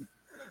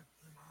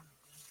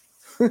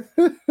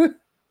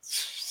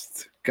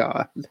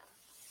 God.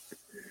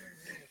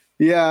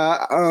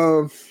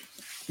 Yeah.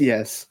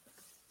 Yes.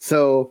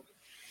 So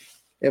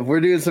if we're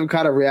doing some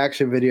kind of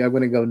reaction video, I'm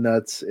gonna go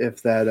nuts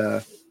if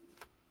that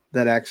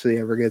actually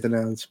ever gets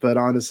announced. But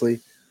honestly,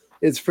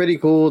 it's pretty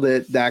cool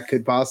that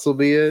could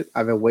possibly be it.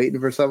 I've been waiting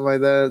for something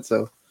like that.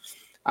 So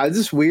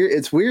it's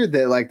weird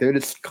that like they're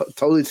just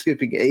totally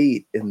skipping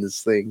 8 in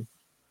this thing.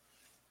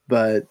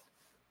 But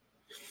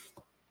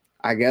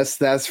I guess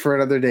that's for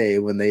another day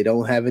when they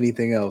don't have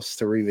anything else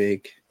to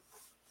remake.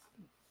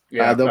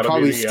 Yeah, they'll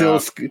probably still.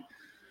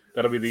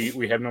 That'll be the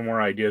 "we have no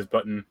more ideas"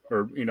 button,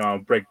 or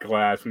break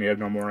glass when you have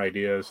no more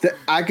ideas.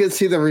 I could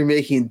see them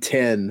remaking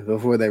 10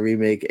 before they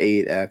remake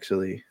 8.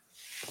 Actually,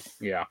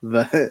 yeah,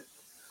 but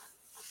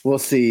we'll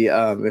see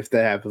if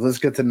that happens. Let's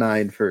get to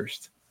 9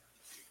 first.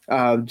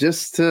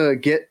 Just to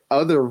get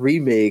other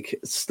remake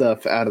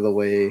stuff out of the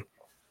way.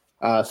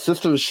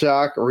 System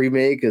Shock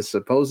remake is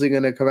supposedly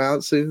going to come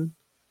out soon.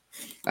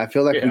 I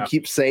feel like we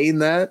keep saying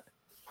that,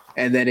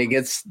 and then it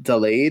gets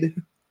delayed.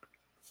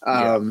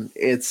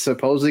 It's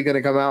supposedly going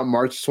to come out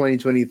March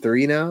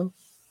 2023 now.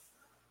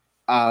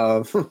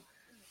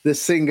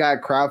 This thing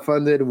got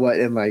crowdfunded,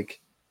 in like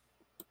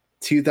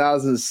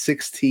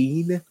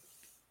 2016?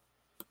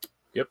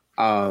 Yep.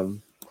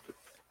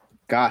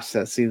 Gosh,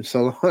 that seems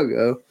so long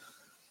ago.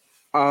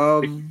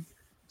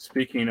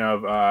 Speaking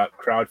of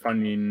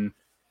crowdfunding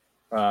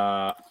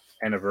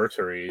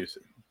anniversaries,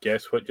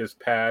 guess what just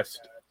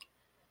passed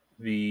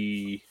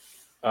the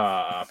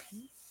I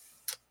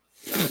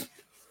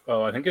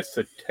think it's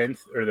the 10th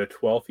or the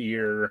 12th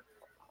year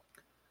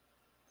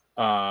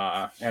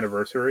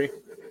anniversary.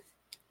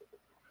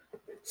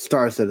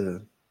 Star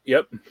Citizen.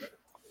 Yep.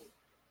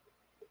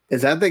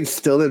 Is that thing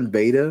still in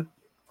beta?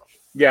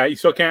 Yeah, you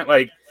still can't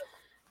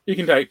you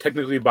can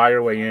technically buy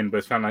your way in, but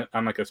it's not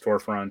on like a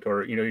storefront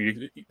or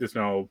there's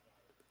no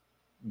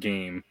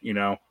game.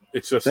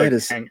 It's just that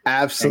is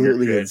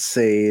absolutely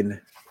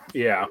insane.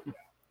 Yeah.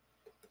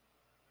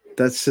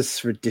 That's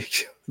just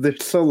ridiculous. They're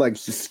so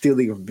just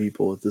stealing from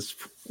people at this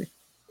point.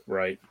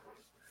 Right.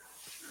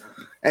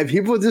 And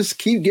people just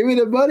keep giving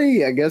it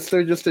money. I guess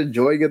they're just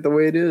enjoying it the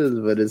way it is,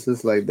 but it's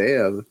just like,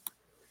 damn.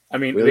 I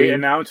mean, really? They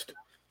announced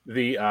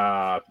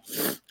the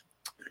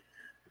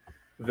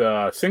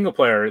single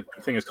player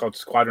thing is called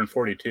Squadron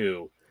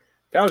 42.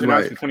 That was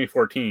announced in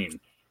 2014.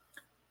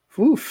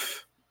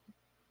 Oof.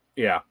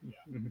 Yeah.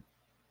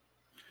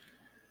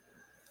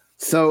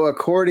 So,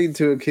 according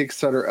to a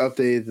Kickstarter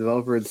update, the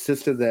developer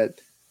insisted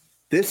that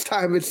this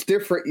time it's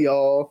different,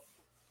 y'all.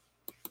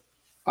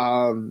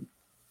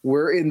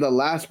 We're in the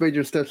last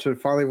major steps for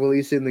finally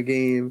releasing the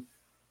game.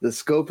 The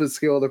scope and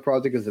scale of the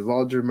project has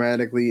evolved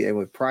dramatically, and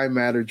with Prime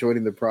Matter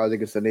joining the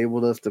project, it's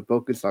enabled us to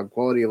focus on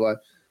quality of life.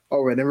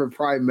 Oh, remember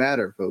Prime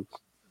Matter,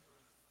 folks.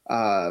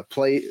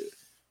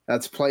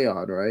 That's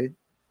PlayOn, right?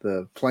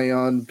 The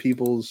PlayOn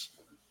people's,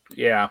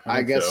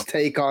 I guess,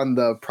 take on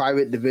the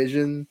Private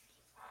Division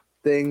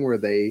thing where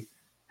they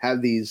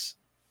have these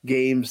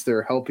games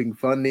they're helping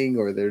funding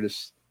or they're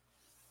just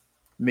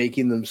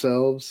making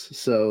themselves.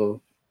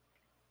 So,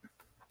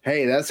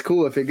 hey, that's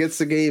cool. If it gets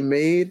the game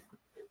made,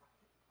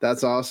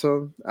 that's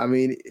awesome. I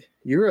mean,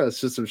 you're a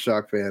System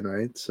Shock fan,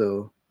 right?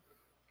 So,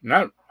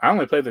 I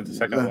only played the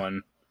second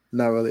one.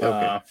 Not really.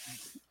 Okay.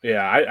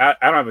 Yeah,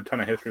 I don't have a ton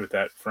of history with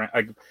that.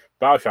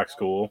 BioShock's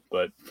cool,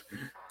 but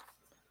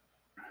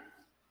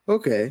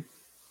okay.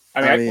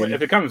 I mean,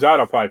 if it comes out,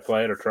 I'll probably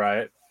play it or try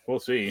it. We'll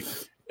see.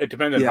 It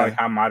depends on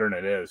how modern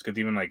it is, because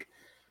even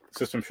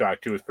System Shock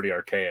 2 is pretty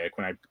archaic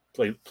when I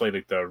played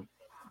the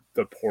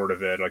port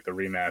of it, like the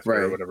remaster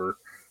or whatever.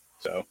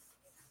 So,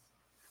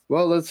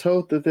 well, let's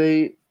hope that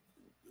they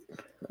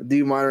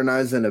do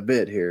modernize in a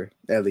bit here,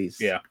 at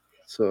least. Yeah.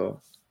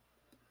 So,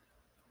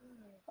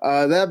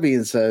 that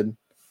being said,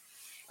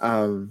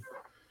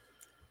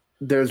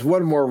 there's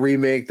one more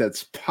remake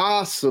that's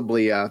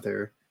possibly out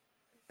there.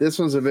 This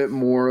one's a bit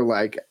more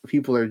like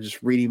people are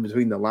just reading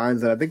between the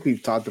lines, and I think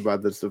we've talked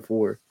about this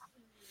before.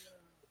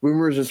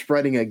 Rumors are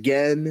spreading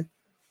again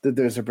that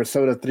there's a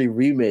Persona 3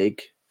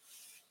 remake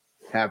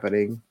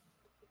happening.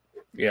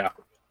 Yeah.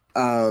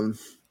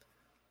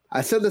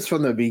 I said this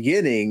from the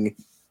beginning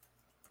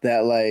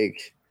that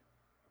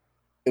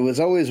it was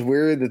always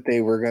weird that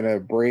they were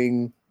gonna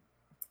bring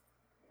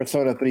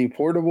Persona 3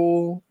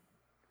 Portable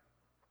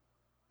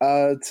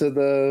to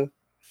the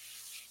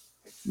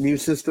new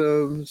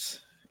systems,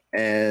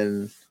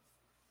 and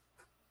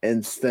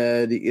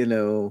instead,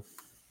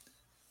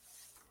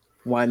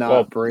 why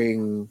not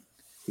bring?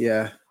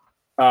 Yeah,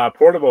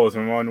 Portable is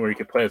the one where you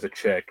could play as a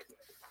chick,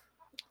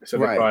 so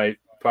they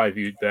probably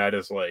viewed that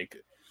as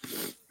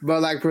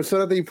But like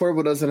Persona 3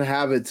 Portable doesn't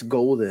have its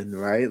golden,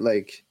 right?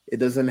 Like it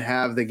doesn't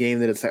have the game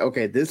that it's like,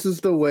 okay, this is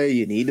the way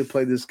you need to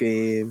play this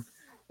game.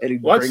 And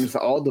it Well, brings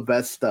all the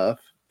best stuff.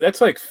 that's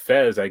like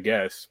Fez, I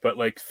guess, but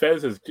like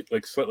Fez is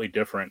like slightly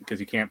different because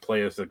you can't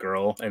play as the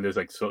girl, and there's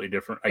like slightly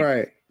different. Like,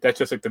 Right. That's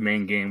just like the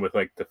main game with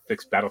like the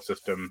fixed battle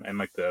system and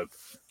like the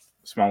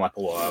small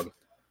epilogue.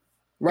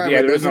 Right.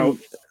 Yeah, but there's no.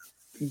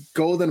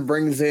 Golden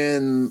brings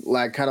in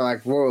like kind of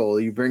like Royal.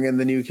 You bring in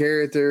the new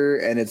character,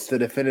 and it's the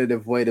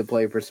definitive way to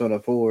play Persona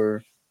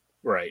 4.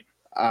 Right.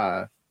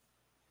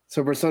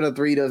 So Persona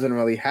 3 doesn't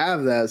really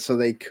have that, so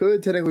they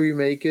could technically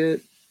remake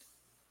it.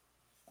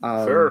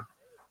 Sure.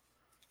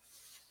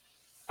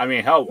 I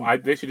mean, hell,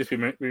 they should just be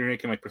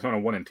remaking like Persona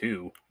 1 and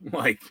 2.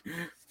 Like,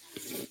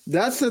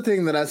 that's the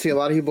thing that I see a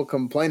lot of people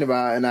complain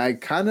about, and I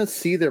kind of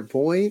see their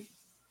point.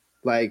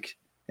 Like,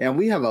 and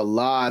we have a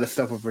lot of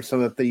stuff with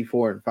Persona 3,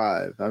 4, and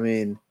 5. I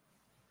mean,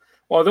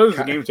 well, those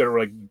are games that are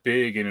like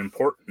big and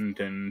important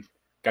and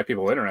got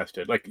people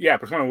interested. Like, yeah,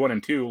 Persona 1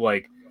 and 2,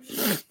 like,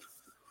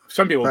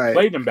 some people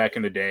played them back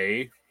in the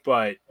day,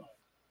 but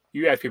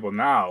you ask people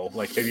now,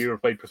 like, have you ever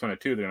played Persona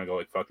 2? They're going to go,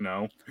 like, fuck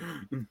no.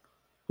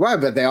 Right,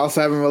 but they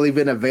also haven't really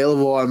been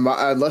available on,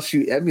 unless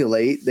you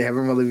emulate, they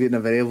haven't really been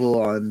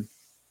available on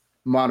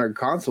modern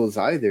consoles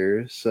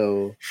either,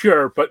 so.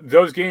 Sure, but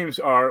those games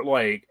are,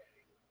 like,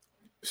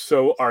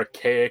 so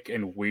archaic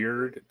and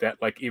weird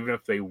that, like, even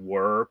if they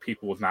were,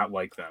 people would not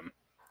like them.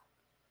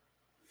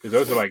 Because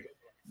those are, like,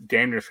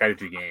 damn near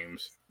strategy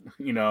games,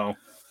 you know?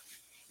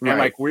 And,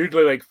 like,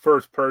 weirdly, like,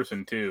 first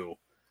person, too.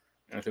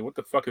 And I say, what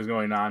the fuck is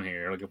going on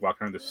here? Like,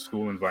 walking around this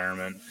school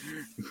environment.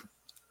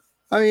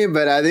 I mean,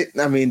 but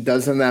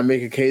doesn't that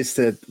make a case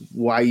that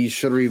why you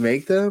should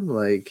remake them?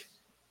 Like,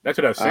 that's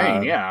what I was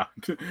saying. Yeah.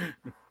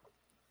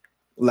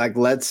 Like,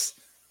 let's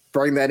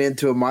bring that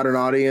into a modern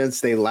audience.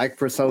 They like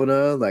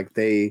Persona. Like,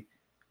 they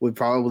would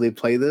probably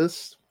play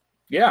this.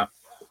 Yeah.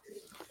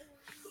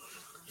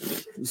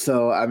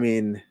 So, I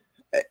mean,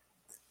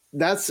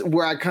 that's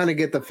where I kind of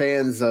get the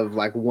fans of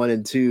like 1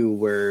 and 2,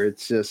 where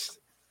it's just,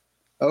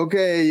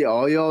 okay,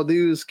 all y'all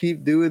do is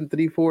keep doing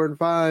 3, 4, and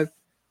 5.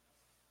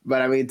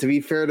 But I mean, to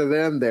be fair to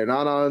them, they're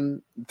not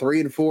on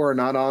 3 and 4, are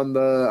not on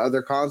the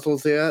other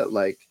consoles yet.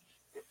 Like,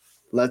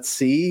 let's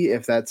see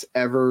if that's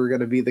ever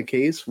going to be the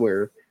case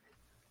where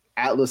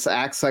Atlas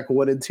acts like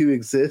 1 and 2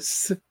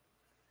 exists.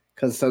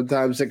 Because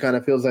sometimes it kind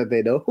of feels like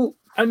they don't.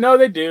 I know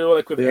they do,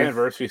 like with the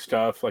anniversary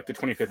stuff, like the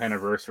 25th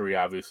anniversary.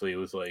 Obviously, it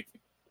was like,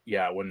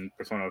 yeah, when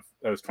Persona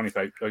that was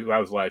 25. Like, that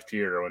was last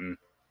year when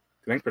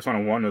I think Persona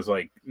 1 was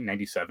like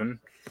 97.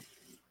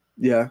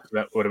 Yeah, so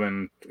that would have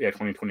been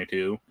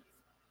 2022.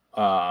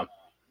 But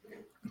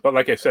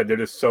like I said, they're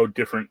just so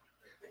different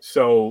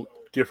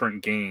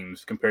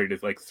games compared to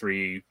like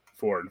 3,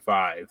 4, and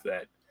 5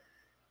 that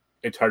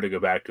it's hard to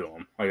go back to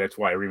them. Like, that's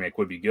why a remake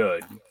would be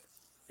good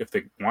if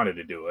they wanted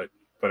to do it.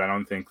 But I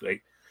don't think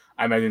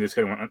I imagine they're just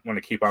gonna want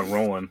to keep on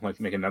rolling, like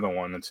make another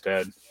one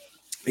instead.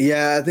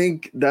 Yeah, I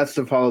think that's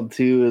the problem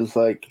too. Is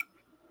like,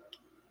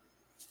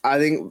 I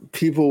think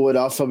people would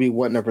also be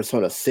wanting a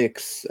Persona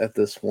 6 at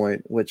this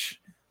point, which.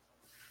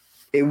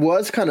 It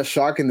was kind of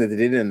shocking that they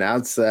didn't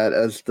announce that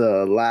as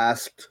the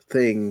last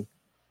thing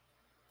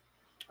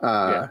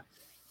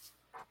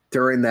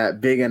during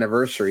that big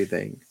anniversary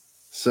thing.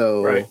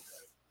 So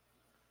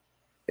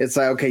it's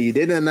like, okay, you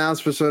didn't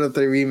announce Persona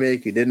 3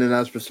 Remake, you didn't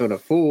announce Persona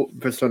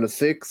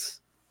 6.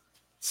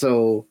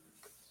 So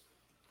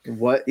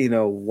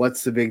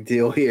what's the big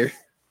deal here?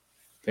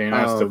 They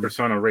announced the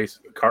Persona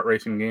kart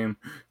racing game.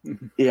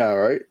 Yeah,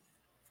 right.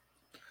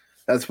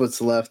 That's what's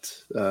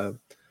left.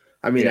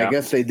 I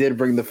guess they did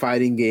bring the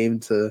fighting game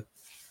to.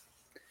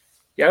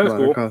 Yeah, that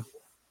was cool.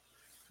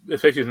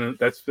 Especially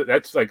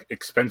that's like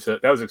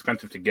expensive. That was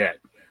expensive to get.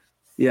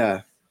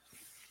 Yeah.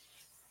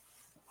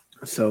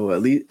 So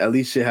at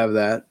least you have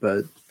that,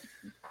 but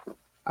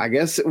I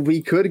guess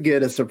we could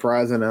get a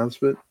surprise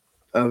announcement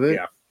of it.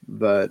 Yeah.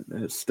 But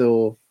it's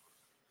still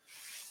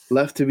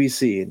left to be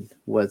seen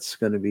what's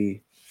going to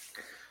be.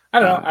 I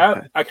don't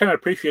know. I kind of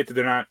appreciate that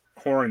they're not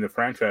whoring the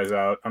franchise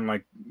out,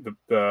 unlike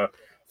the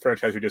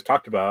franchise we just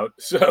talked about.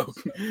 So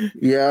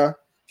yeah,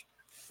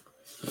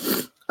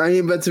 I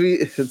mean, but to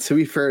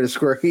be fair to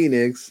Square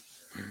Enix,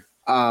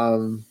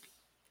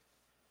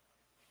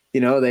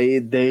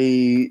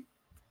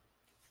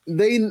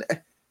 they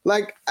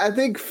like, I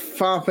think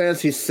Final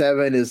Fantasy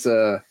VII is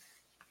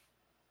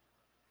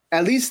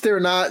at least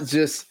they're not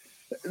just.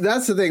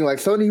 That's the thing. Like,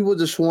 Sony will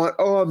just want,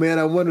 oh man,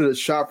 I wanted a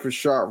shot for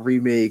shot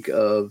remake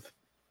of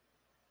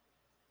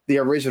the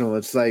original.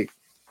 It's like,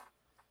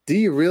 do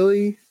you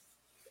really?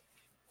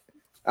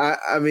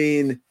 I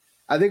mean,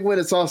 I think when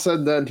it's all said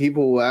and done,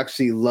 people will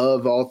actually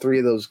love all 3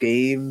 of those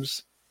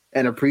games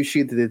and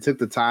appreciate that they took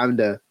the time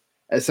to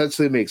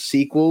essentially make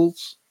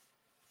sequels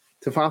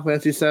to Final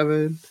Fantasy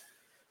VII.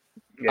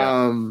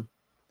 Yeah.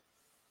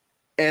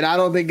 And I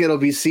don't think it'll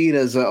be seen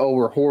as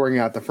we're whoring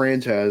out the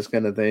franchise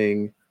kind of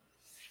thing.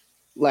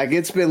 Like,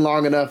 it's been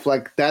long enough.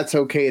 Like, that's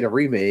okay to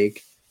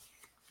remake.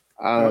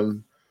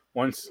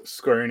 Once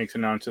Square Enix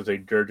announces a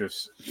Dirge of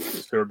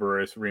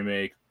Cerberus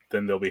remake,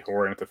 then they'll be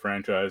whoring at the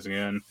franchise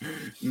again.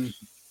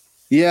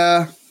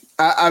 Yeah.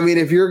 I mean,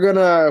 if you're going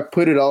to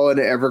put it all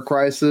into Ever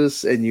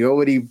Crisis and you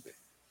already...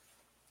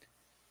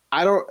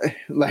 I don't...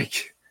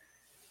 Like,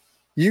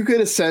 you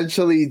could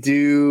essentially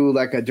do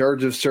like a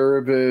Dirge of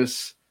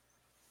Cerberus.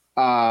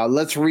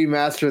 Let's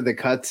remaster the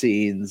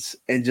cutscenes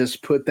and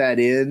just put that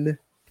in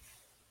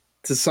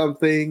to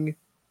something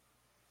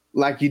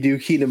like you do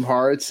Kingdom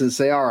Hearts and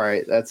say, all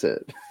right, that's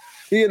it.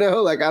 You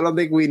know, like, I don't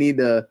think we need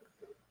to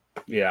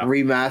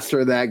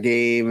remaster that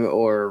game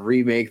or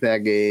remake that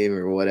game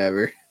or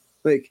whatever.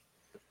 Like,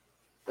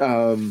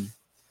 I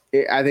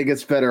think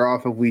it's better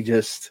off if we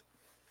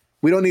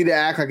don't need to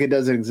act like it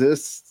doesn't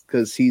exist,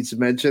 because he's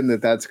mentioned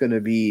that that's going to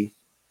be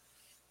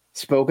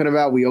spoken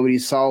about. We already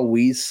saw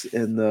Whis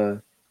in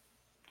the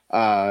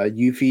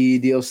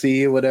Yuffie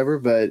DLC or whatever,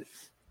 but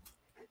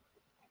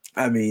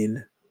I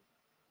mean,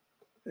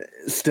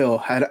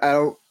 still, I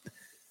don't.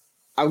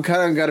 I'm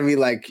kind of gonna be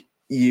like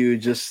you,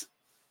 just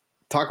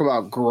talk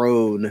about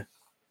groan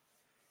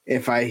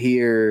if I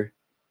hear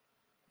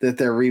that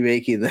they're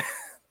remaking that.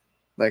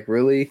 Like,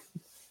 really,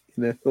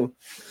 you know?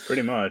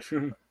 Pretty much.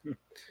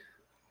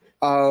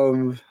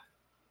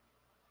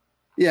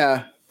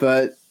 Yeah,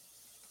 but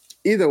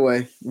either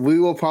way, we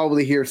will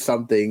probably hear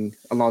something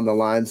along the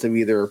lines of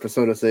either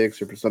Persona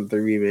 6 or Persona 3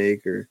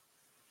 remake or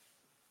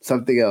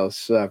something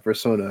else.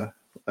 Persona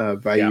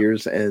by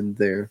year's end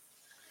there.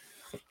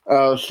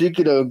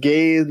 Speaking of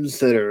games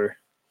that are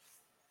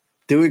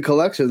doing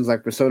collections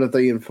like Persona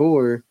 3 and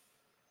 4,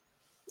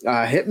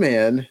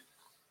 Hitman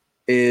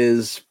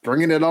is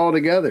bringing it all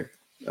together.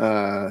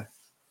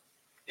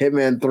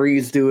 Hitman 3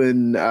 is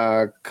doing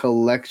a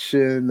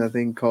collection, I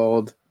think,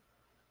 called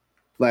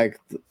like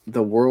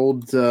the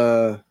World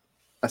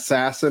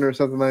Assassin or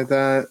something like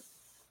that.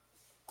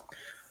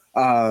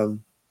 So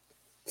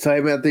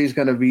Hitman 3 is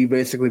going to be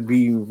basically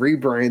being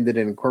rebranded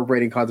and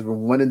incorporating content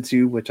from 1 and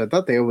 2, which I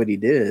thought they already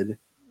did.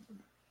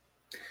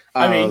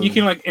 I mean, you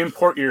can like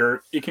import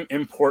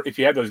if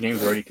you have those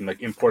games already, you can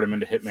like import them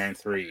into Hitman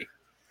 3.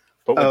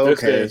 But what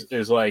this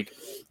is like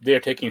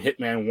they're taking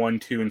Hitman 1,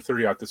 2, and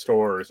 3 out the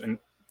stores and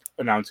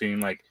announcing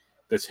like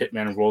this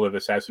Hitman World of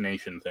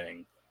Assassination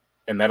thing,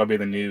 and that'll be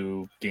the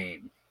new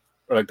game,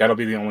 or like that'll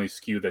be the only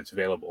SKU that's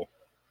available.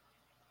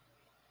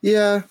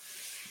 Yeah,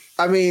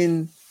 I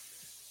mean,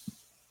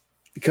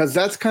 because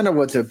that's kind of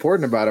what's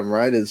important about them,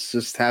 right? Is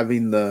just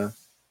having the.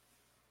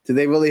 Do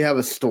they really have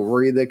a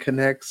story that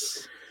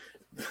connects?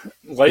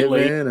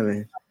 Lately,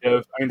 Hitman?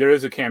 I mean, there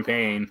is a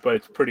campaign, but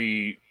it's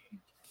pretty.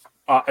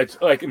 It's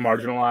like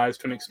marginalized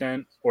to an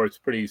extent, or it's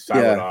pretty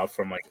siloed off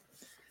from like.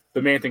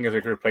 The main thing is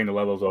like you're playing the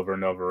levels over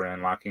and over and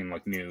unlocking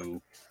like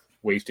new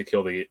ways to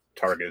kill the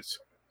targets.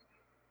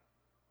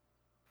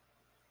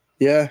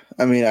 Yeah,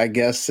 I mean, I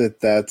guess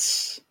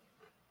that's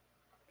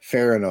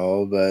fair and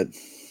all, but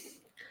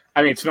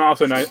I mean, it's not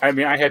also nice. I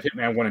mean, I have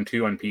Hitman 1 and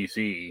 2 on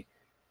PC,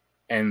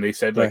 and they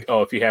said like,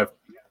 oh, if you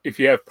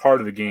have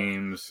part of the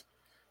games,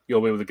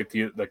 you'll be able to get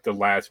the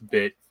last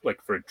bit like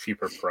for a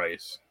cheaper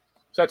price.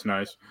 So that's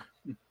nice.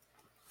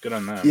 Good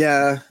on them.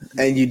 Yeah,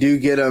 and you do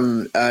get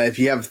them if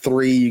you have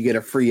 3, you get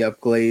a free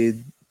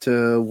upgrade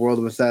to World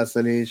of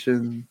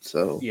Assassination.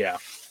 So yeah,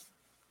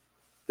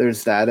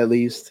 there's that at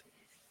least.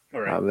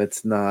 All right.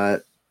 It's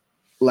not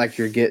like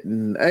you're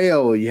getting,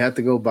 you have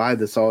to go buy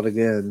this all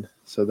again.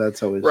 So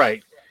that's always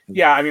right.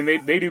 Yeah, I mean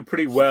they do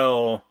pretty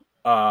well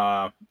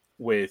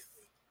with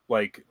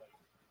like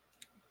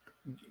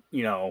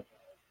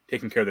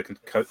taking care of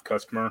the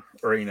customer,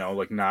 or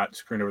like not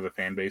screwing over the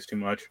fan base too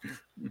much.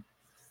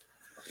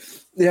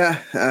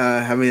 Yeah,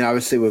 I mean,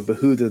 obviously with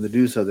Behoove and the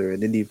Deuce, they're an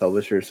indie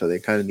publisher, so they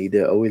kind of need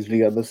to always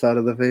be on the side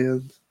of the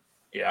fans.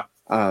 Yeah.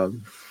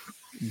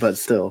 But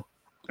still,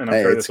 and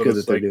I'm sure it's good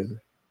that they're doing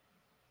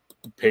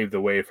it. Paved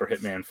the way for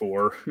Hitman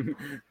 4.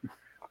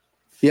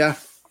 Yeah.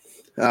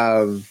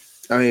 I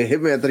mean,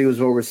 Hitman 3 was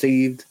well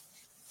received.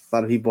 A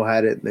lot of people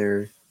had it in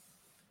their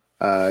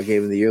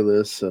Game of the Year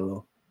list,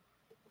 so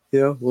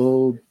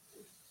we'll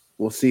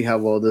see how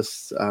well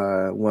this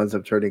winds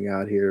up turning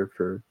out here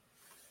for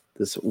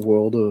this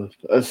World of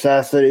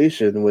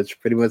Assassination, which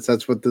pretty much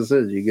that's what this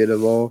is. You get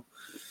them all,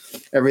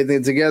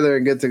 everything together,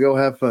 and get to go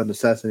have fun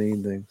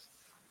assassinating things.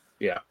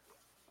 Yeah.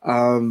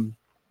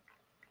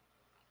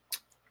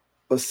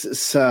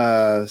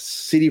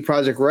 CD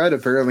Projekt Red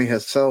apparently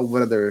has settled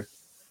one of their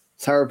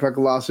Cyberpunk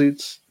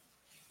lawsuits.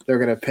 They're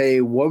going to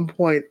pay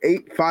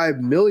 $1.85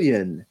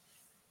 million,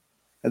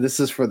 and this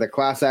is for the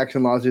class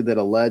action lawsuit that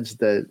alleged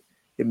that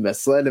it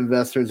misled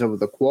investors over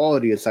the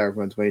quality of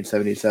Cyberpunk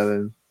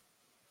 2077.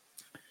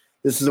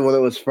 This is the one that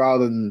was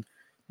filed in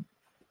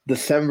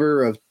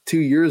December of 2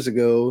 years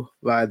ago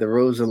by the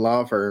Rosen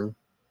law firm.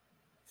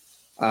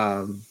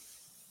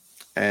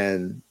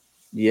 And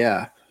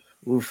yeah,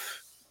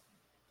 oof.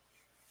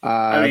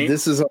 I mean,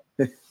 this is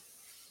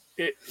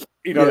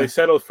they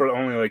settled for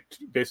only like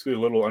basically a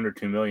little under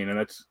 $2 million, and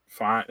that's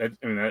fine. I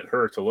mean, that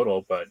hurts a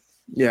little, but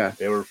yeah,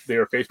 they were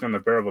facing on the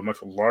barrel of a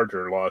much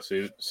larger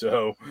lawsuit.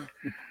 So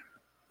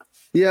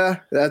yeah,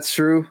 that's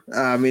true.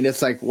 I mean,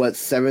 it's like what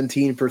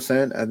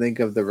 17%, I think,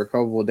 of the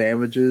recoverable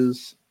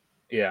damages.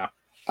 Yeah.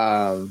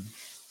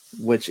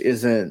 Which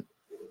isn't.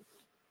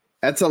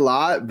 That's a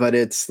lot, but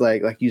it's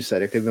like you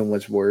said, it could have been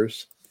much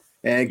worse.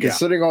 And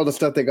considering all the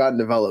stuff they got in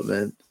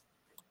development,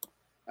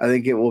 I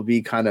think it will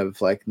be kind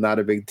of like not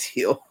a big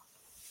deal.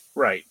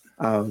 Right.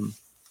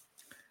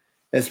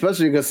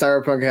 Especially because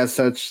Cyberpunk has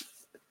such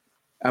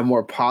a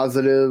more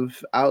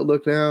positive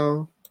outlook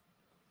now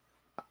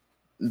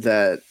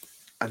that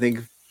I think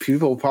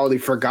people probably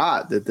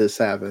forgot that this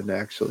happened,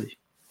 actually.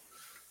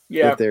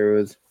 Yeah. That there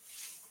was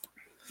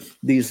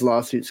these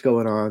lawsuits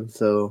going on.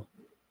 So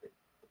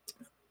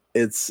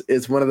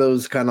it's one of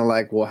those kind of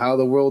like, well, how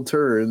the world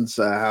turns,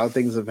 how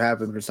things have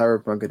happened for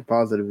Cyberpunk and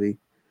positively,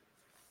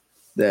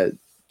 that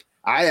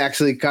I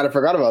actually kind of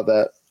forgot about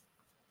that.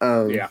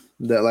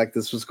 That like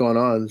this was going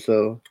on.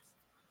 So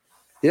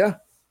yeah,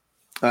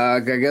 I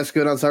guess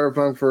good on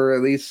Cyberpunk for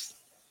at least,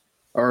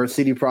 or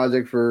CD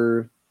Projekt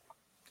for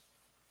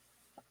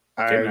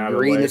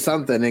agreeing to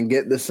something and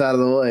get this out of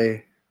the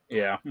way.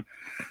 Yeah.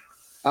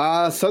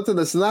 Something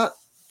that's not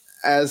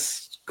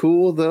as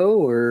cool though,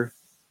 or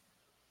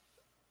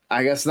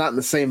I guess not in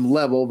the same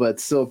level, but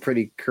still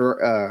pretty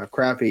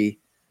crappy.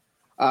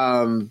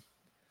 Madden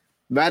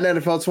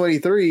NFL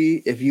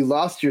 23, if you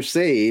lost your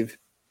save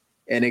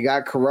and it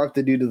got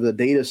corrupted due to the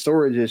data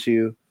storage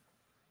issue,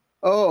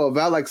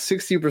 about like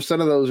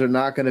 60% of those are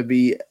not going to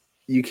be,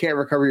 you can't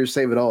recover your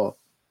save at all.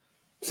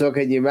 So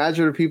can you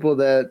imagine the people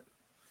that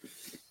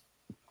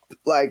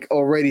like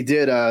already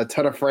did a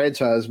ton of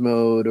franchise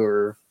mode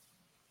or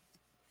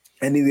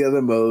any of the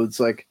other modes,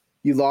 like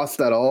you lost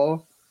that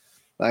all?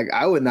 Like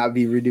I would not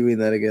be redoing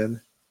that again.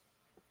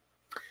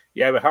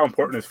 Yeah, but how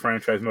important is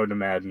franchise mode to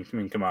Madden? I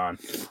mean, come on.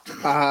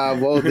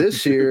 Well,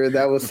 this year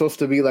that was supposed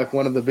to be like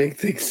one of the big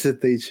things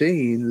that they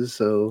changed.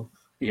 So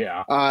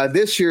yeah,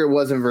 this year it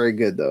wasn't very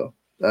good though.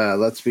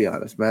 Let's be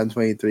honest, Madden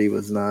 23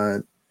 was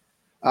not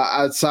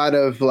outside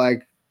of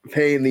like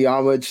paying the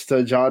homage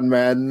to John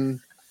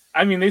Madden.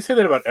 I mean, they say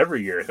that about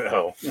every year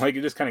though. Like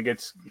it just kind of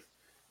gets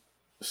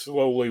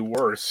slowly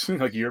worse,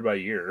 like year by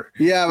year.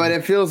 Yeah, but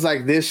it feels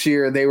like this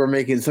year they were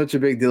making such a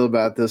big deal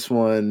about this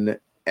one,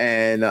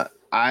 and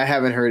I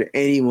haven't heard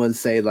anyone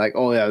say like,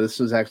 "Oh yeah, this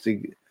was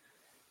actually."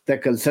 The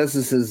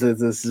consensus is that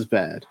this is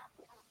bad.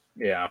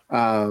 Yeah.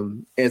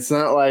 It's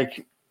not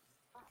like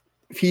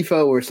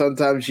FIFA where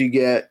sometimes you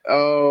get,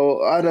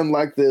 "Oh, I didn't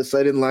like this,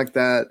 I didn't like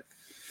that."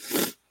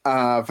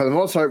 For the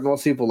most part,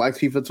 most people like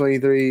FIFA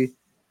 23.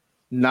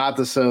 Not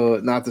the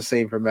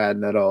same for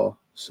Madden at all.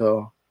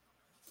 So.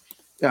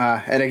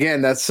 And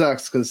again, that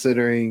sucks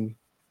considering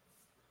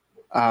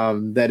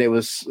that it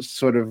was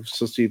sort of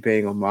supposed to be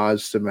paying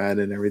homage to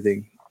Madden and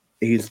everything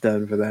he's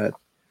done for that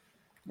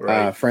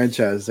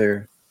franchise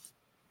there.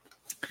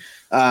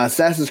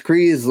 Assassin's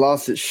Creed has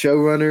lost its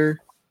showrunner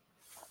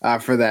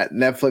for that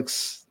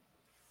Netflix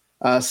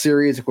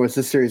series. Of course,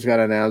 this series got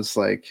announced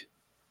like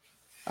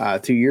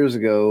 2 years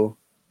ago.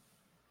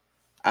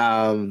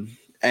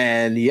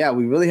 And yeah,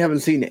 we really haven't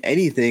seen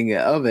anything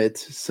of it.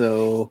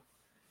 So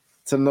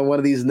it's one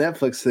of these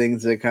Netflix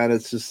things that kind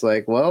of just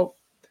like, well,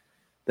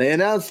 they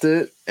announced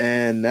it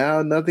and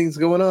now nothing's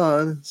going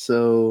on.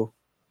 So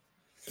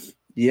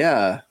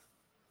yeah.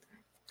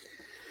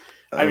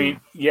 I mean,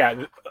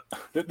 yeah,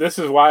 this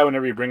is why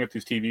whenever you bring up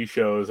these TV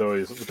shows,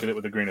 always look at it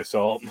with a grain of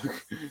salt.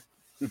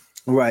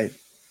 Right.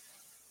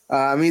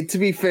 I mean, to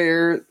be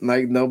fair,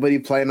 like nobody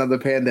planned on the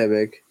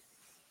pandemic.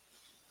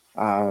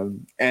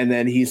 And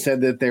then he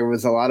said that there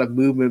was a lot of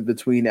movement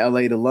between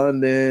LA to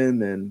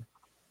London,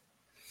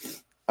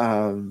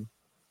 and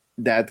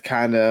that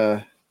kind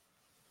of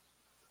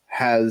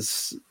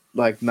has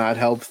like not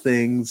helped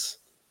things.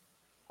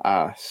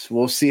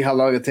 We'll see how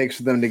long it takes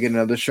for them to get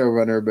another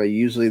showrunner, but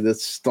usually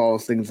this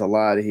stalls things a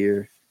lot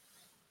here.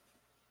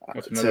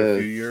 That's another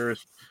few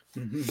years.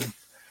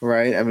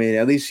 Right? I mean,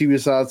 at least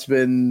Ubisoft's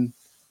been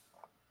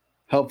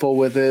helpful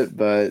with it,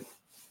 but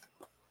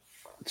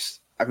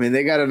I mean,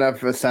 they got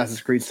enough Assassin's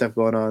Creed stuff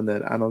going on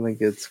that I don't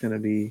think it's going to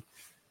be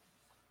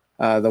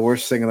the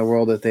worst thing in the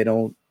world if they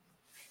don't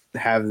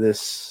have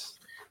this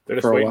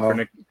for a while.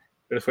 They're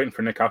just waiting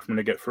for Nick Hoffman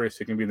to get free so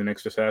he can be the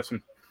next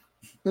assassin.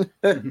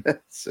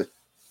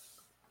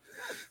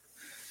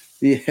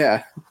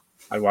 Yeah.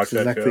 I watched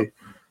that show.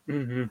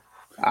 Mm-hmm.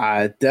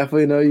 I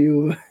definitely know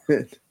you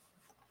would.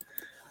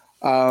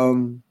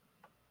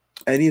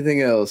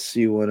 Anything else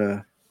you want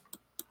to,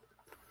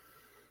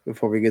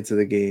 before we get to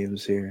the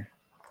games here?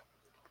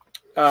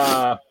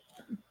 Well,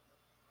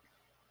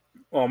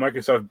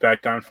 Microsoft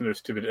backed down from their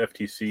stupid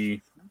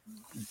FTC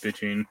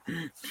bitching.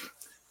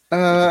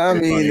 I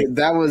mean,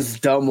 that was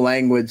dumb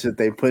language that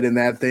they put in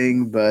that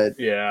thing, but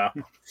yeah,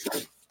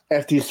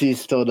 FTC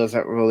still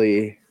doesn't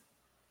really.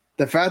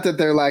 The fact that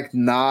they're like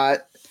not,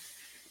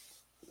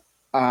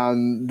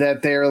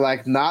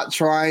 not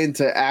trying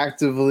to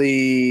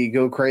actively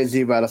go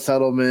crazy about a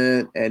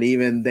settlement, and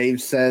even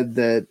they've said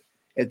that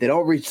if they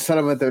don't reach a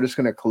settlement, they're just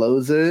going to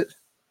close it.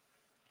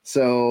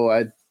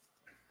 So,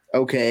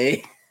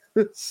 okay.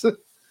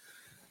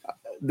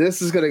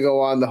 This is going to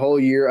go on the whole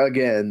year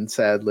again,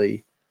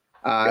 sadly.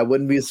 I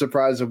wouldn't be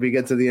surprised if we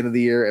get to the end of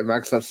the year and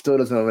Microsoft still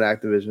doesn't have an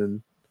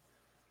Activision.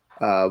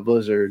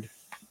 Blizzard,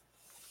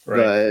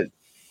 Right.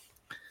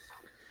 but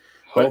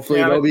hopefully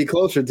yeah, they'll be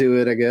closer to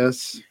it, I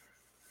guess.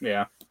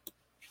 Yeah.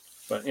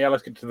 But yeah,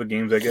 let's get to the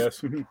games, I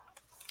guess.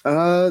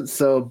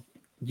 So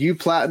you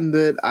platinumed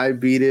it, I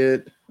beat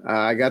it.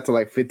 I got to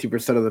like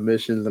 50% of the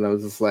missions, and I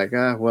was just like,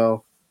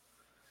 well,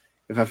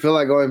 if I feel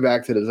like going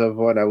back to this at some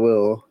point, I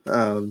will.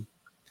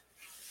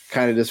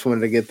 Kind of just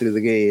wanted to get through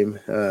the game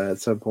at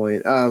some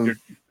point. You're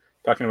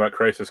talking about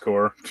Crisis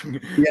Core.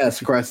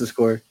 Yes, Crisis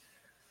Core.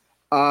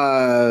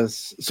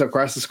 So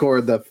Crisis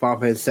Core, the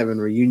Final Fantasy VII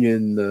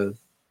reunion, the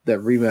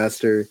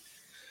remaster.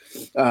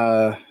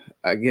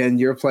 Again,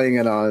 you're playing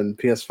it on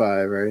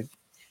PS5, right?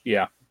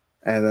 Yeah.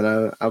 And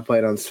then I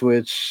played on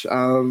Switch.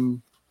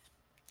 And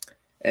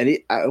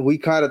we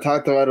kind of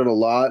talked about it a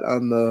lot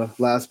on the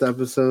last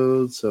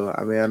episode. So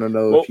I mean, I don't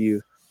know if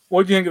you.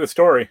 What did you think of the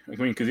story? I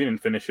mean, because you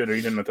didn't finish it, or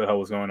you didn't know what the hell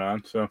was going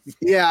on. So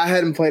yeah, I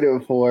hadn't played it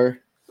before.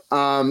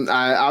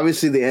 I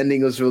obviously the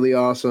ending was really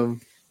awesome.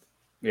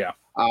 Yeah.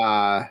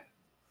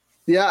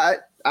 Yeah.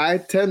 I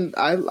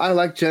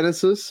like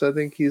Genesis. I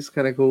think he's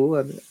kind of cool,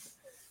 and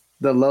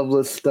the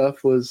Loveless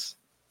stuff was,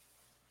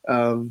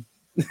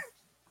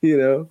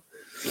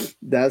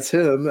 that's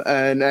him.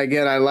 And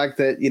again, I like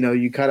that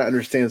you kind of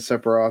understand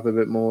Sephiroth a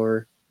bit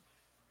more.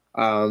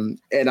 And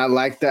I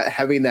like that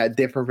having that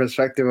different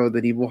perspective of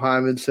the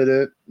Nibelheim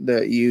incident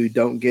that you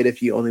don't get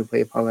if you only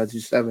play Final Fantasy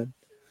VII.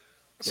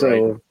 So,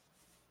 right.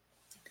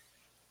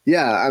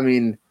 Yeah, I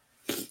mean,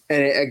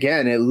 and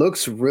it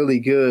looks really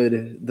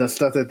good. The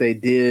stuff that they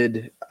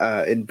did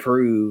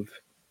improve.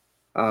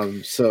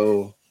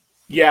 So,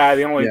 yeah,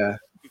 the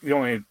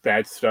only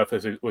bad stuff,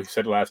 as we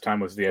said last time,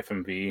 was the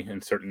FMV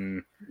and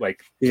certain story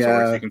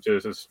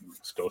sequences is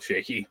still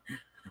shaky.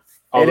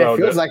 Although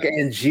and it feels like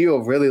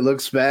Angeal really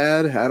looks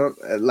bad. I don't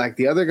like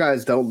the other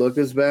guys don't look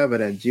as bad, but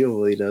Angeal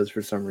really does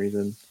for some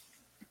reason.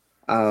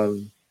 But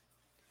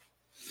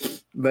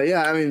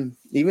yeah, I mean,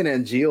 even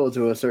Angeal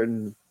to a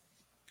certain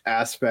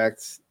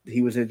aspect,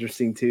 he was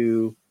interesting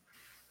too.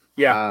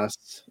 Yeah.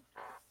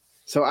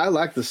 So I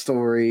like the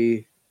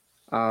story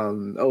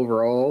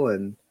overall,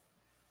 and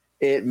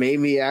it made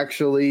me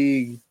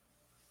actually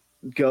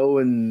go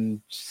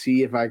and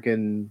see if I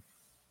can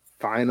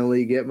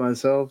finally get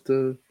myself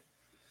to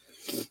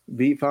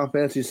beat Final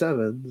Fantasy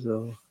VII,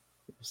 so we'll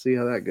see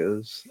how that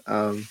goes.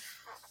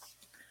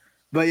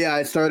 But yeah,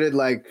 I started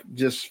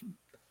just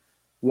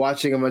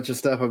watching a bunch of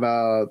stuff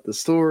about the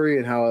story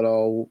and how it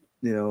all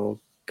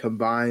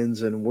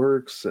combines and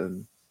works.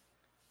 And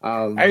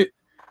I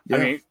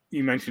mean,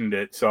 you mentioned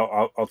it,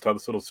 so I'll tell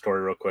this little story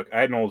real quick.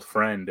 I had an old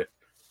friend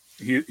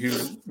who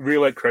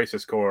really liked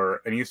Crisis Core,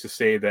 and he used to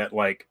say that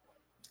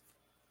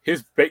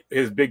his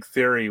big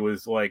theory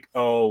was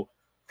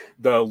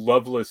the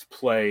Loveless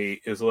play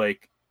is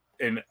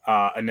an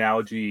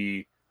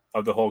analogy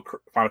of the whole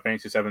Final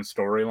Fantasy VII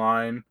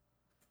storyline.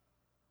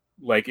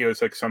 It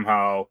was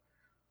somehow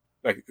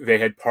they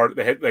had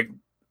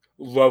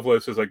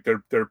Loveless is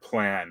their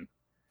plan,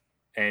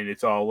 and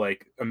it's all a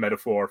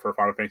metaphor for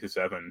Final Fantasy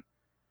VII.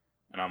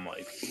 And I'm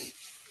like,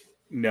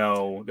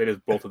 no, they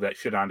just bolted that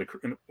shit onto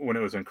when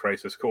it was in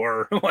Crisis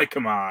Core.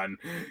 Come on.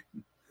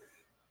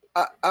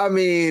 I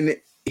mean,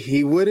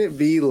 he wouldn't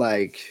be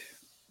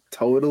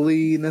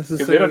totally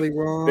necessarily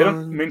wrong. They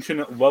don't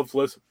mention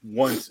Loveless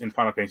once in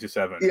Final Fantasy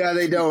VII. Yeah,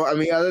 they don't. I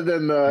mean, other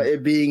than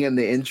it being in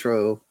the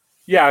intro.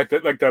 Yeah,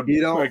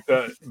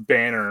 the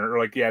banner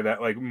or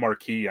that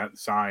marquee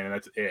sign, and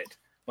that's it.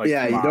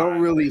 You don't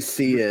really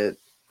see it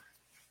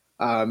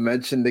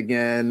mentioned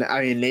again.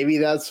 I mean, maybe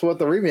that's what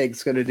the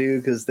remake's going to do,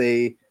 because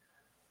they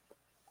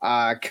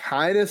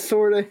kind of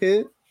sort of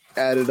hint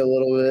at it a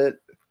little bit.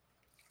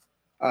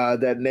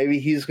 That maybe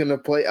he's going to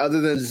play,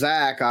 other than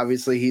Zack,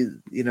 obviously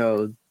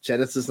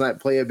Genesis might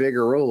play a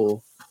bigger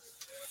role.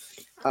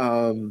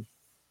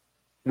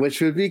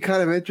 Which would be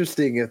kind of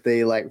interesting if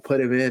they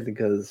put him in,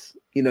 because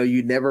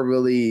you never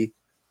really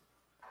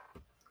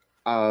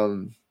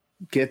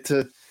get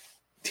to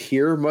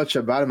hear much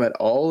about him at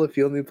all if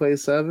you only play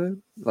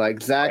 7.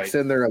 Zack's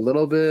in there a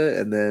little bit,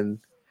 and then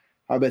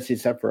I bet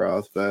he's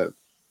Sephiroth. But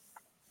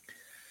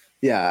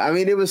yeah, I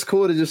mean, it was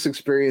cool to just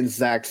experience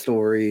Zack's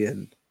story,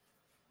 and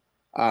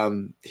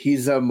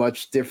he's a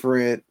much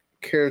different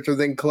character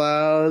than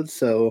Cloud,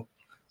 so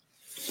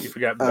you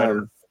forgot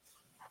better.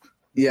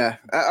 Yeah,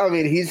 I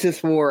mean, he's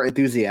just more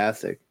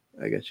enthusiastic,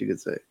 I guess you could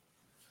say.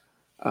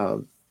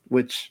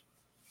 Which,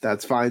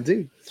 that's fine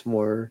too. It's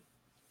more,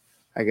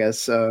 I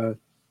guess, anime.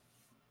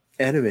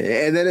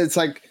 And then it's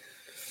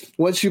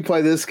once you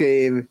play this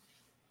game,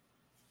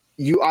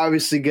 you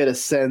obviously get a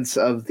sense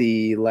of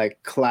the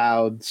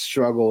Cloud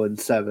struggle in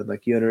 7.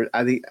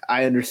 I think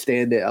I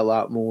understand it a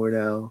lot more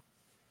now,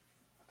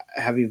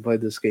 having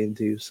played this game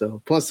too.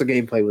 So, plus the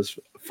gameplay was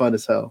fun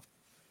as hell.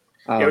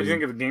 Yeah, what do you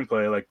think of the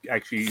gameplay?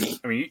 Actually,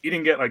 I mean, you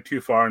didn't get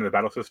too far into the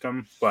battle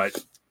system, but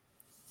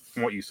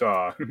from what you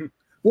saw.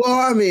 Well,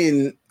 I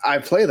mean, I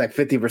played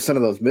 50%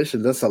 of those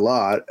missions. That's a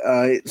lot.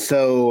 Well,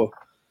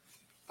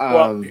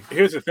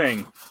 here's the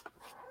thing: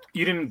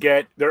 you didn't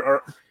get there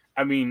are.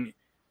 I mean,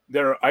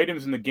 there are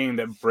items in the game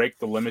that break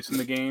the limits in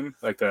the game,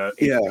 like the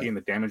Yeah. HP and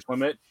the damage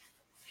limit.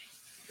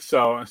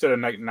 So instead of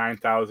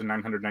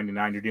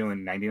 9,999, you're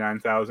dealing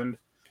 99,000.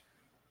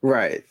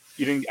 Right.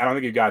 You didn't. I don't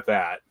think you got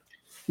that.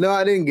 No,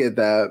 I didn't get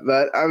that,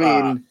 but I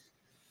mean,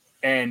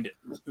 and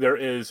there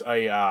is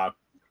a.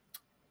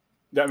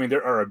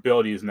 There are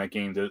abilities in that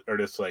game that are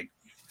just like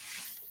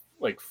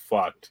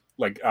fucked.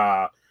 Like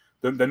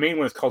the main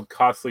one is called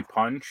Costly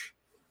Punch,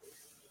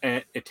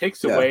 and it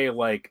takes away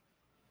like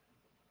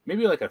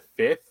maybe like a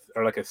fifth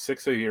or like a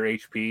sixth of your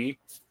HP,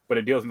 but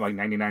it deals like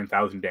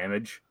 99,000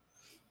 damage.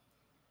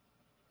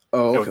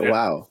 oh, okay,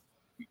 wow.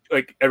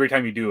 Like every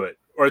time you do it,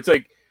 or it's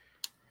like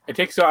it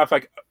takes off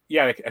like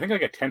I think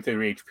like a tenth of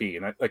your HP,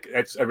 and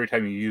that's every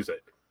time you use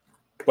it.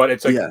 But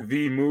it's like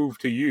the move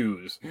to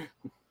use.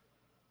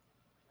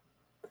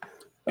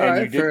 All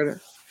right, fair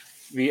enough.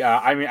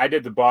 I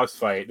did the boss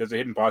fight. There's a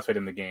hidden boss fight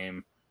in the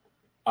game.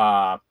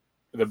 The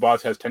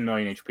boss has 10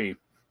 million HP.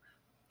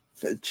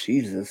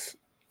 Jesus.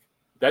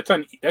 That's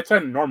on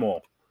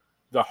normal.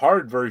 The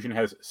hard version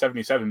has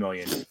 77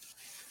 million.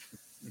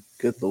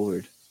 Good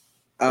Lord.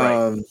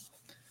 Right.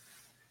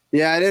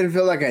 Yeah, I didn't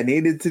feel like I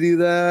needed to do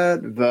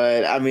that,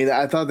 but I mean,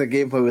 I thought the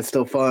gameplay was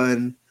still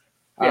fun.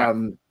 Yeah.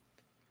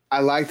 I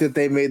like that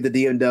they made the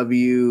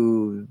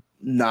DMW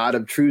not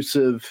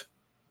obtrusive,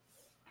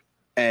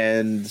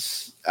 and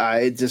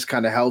it just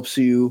kind of helps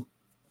you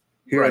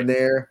here and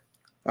there.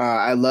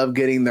 I love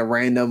getting the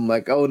random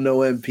like, oh, no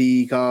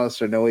MP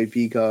costs or no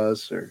AP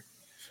costs or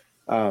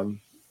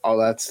all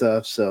that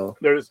stuff. So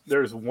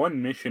there's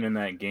one mission in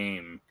that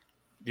game.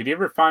 Did you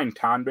ever find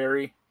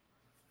Tonberry?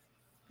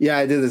 Yeah,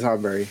 I did the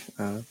Tonberry.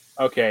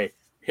 Okay,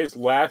 his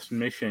last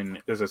mission.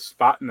 There's a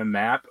spot in the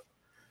map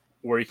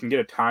where you can get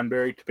a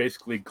Tonberry to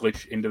basically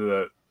glitch into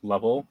the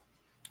level,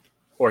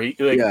 or he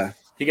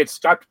gets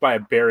stopped by a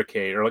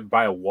barricade or like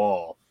by a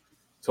wall.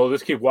 So he'll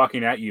just keep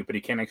walking at you, but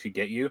he can't actually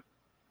get you.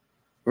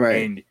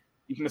 Right. And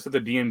you can just let the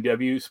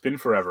DMW spin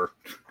forever.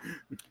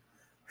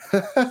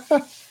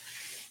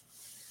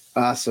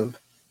 Awesome.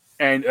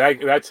 And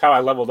that's how I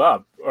leveled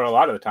up, or a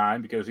lot of the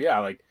time, because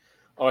I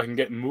can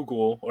get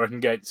Moogle, or I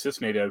can get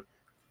Cisne to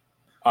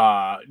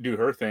do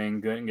her thing,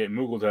 then get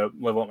Moogle to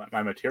level up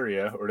my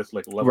materia, or just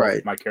like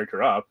level my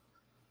character up.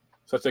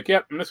 So it's like,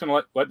 I'm just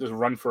gonna let this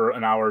run for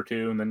an hour or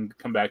two, and then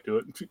come back to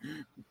it.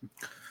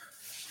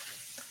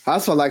 I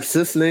also like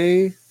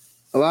Cisne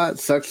a lot. It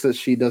sucks that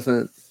she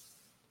doesn't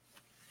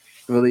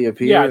really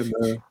appear.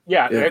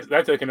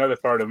 That's like another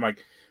part of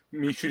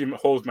me shooting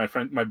holes in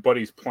my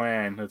buddy's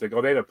plan. It's like,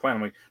 oh, they have a plan.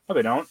 I'm like, no,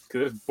 they don't,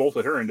 because they just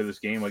bolted her into this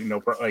game. Like, no,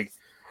 it's not like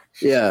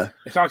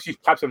she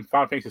pops in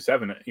Final Fantasy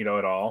 7,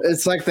 at all.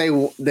 It's like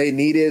they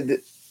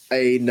needed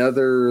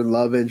another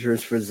love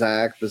interest for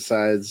Zack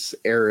besides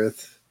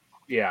Aerith.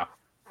 Yeah.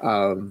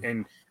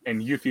 And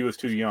Yuffie was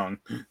too young.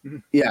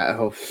 Yeah.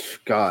 Oh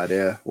God.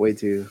 Yeah. Way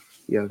too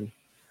young.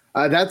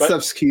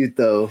 Stuff's cute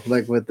though.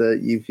 Like with the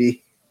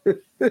Yuffie.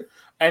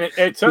 And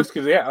it sucks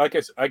because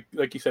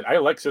like you said, I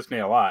like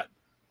Cisne a lot.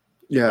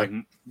 Yeah. Like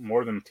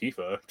more than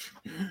Tifa.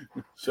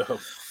 So.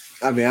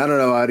 I mean, I don't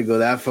know how to go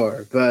that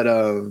far, but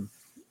I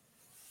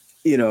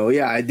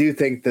do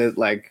think that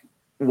like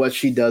what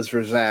she does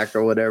for Zack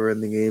or whatever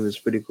in the game is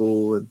pretty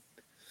cool, and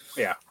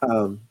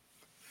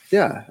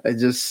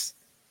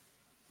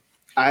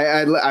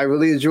I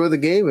really enjoy the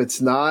game.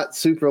 It's not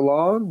super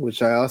long,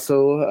 which I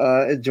also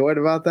enjoyed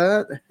about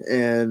that,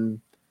 and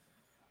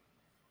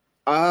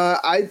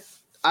I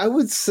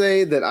would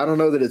say that I don't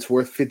know that it's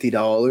worth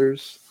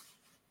 $50.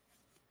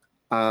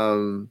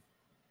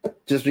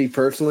 Just me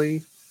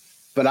personally.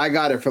 But I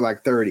got it for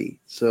like 30.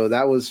 So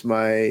that was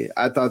I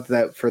thought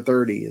that for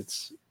 30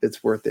 it's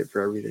worth it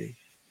for everything.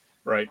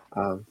 Right.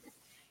 But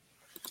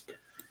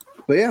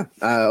yeah,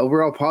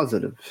 overall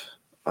positive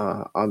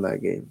on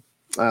that game.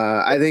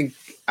 I think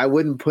I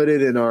wouldn't put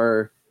it in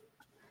our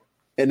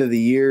end of the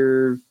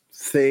year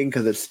thing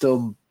because it's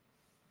still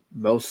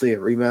mostly a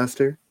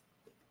remaster.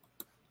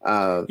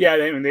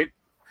 They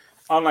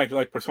unlike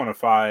like Persona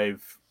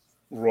 5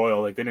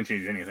 Royal, like they didn't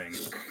change anything.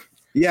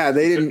 Yeah,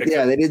 they didn't.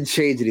 They didn't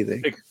change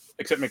anything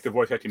except make the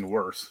voice acting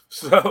worse.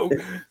 So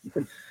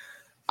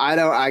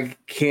I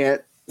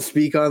can't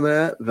speak on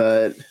that,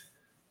 but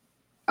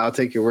I'll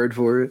take your word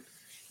for it.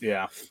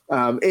 Yeah.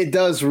 It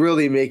does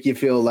really make you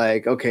feel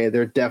like, okay,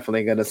 they're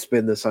definitely going to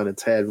spin this on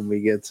its head when we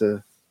get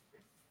to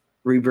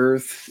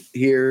Rebirth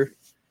here.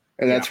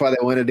 And that's why they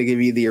wanted to give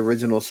you the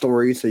original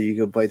story so you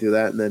can play through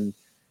that. And then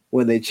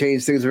when they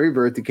changed things in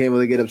Rebirth, you can't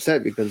really get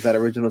upset because that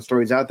original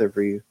story's out there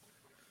for you.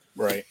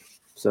 Right.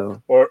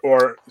 So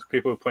or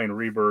people who play in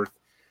Rebirth,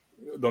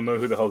 they'll know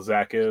who the hell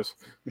Zack is.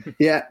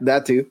 Yeah,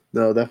 that too.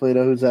 They'll definitely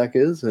know who Zack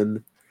is,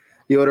 and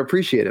you would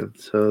appreciate him.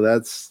 So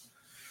that's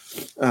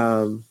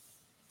another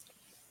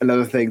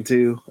thing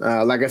too.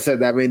 Like I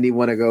said, that made me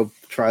want to go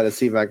try to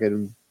see if I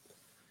can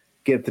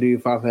get through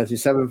Final Fantasy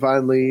VII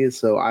finally.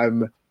 So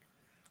I'm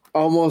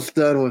almost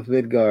done with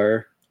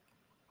Midgar.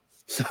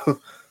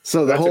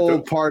 So the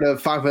whole part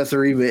of Final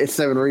Fantasy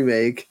 7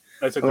 remake.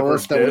 That's like the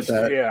first done with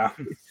that.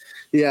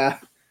 Yeah.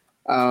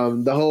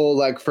 The whole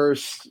like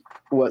first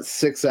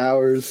 6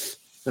 hours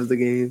of the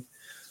game.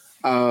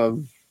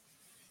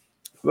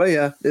 But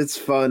yeah, it's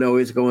fun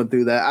always going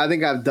through that. I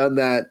think I've done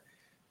that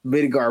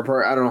Midgar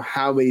part. I don't know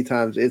how many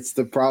times. It's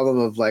the problem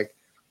of like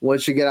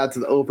once you get out to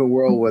the open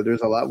world where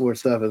there's a lot more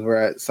stuff is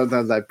where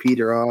sometimes I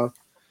peter off.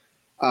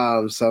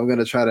 So I'm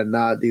gonna try to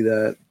not do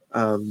that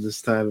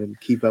this time and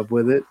keep up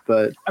with it.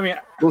 But I mean,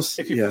 we'll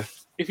see.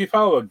 If you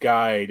follow a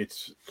guide,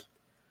 it's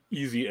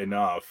easy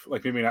enough.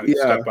 Like maybe not Yeah.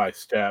 step by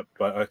step,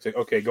 but it's like,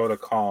 okay, go to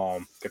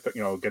calm, get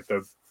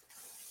the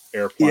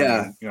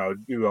airplane,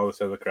 do all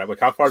this other crap.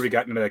 Like how far have you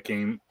gotten into that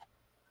game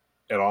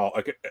at all?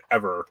 Like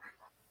ever?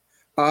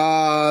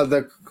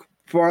 The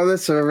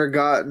farthest I've ever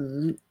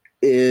gotten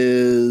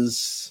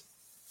is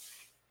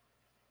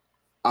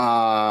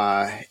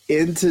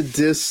into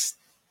this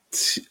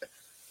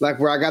like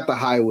where I got the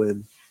high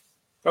win.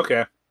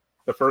 Okay.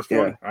 The first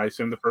one? I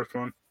assume the first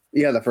one?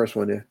 Yeah, the first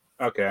one, yeah.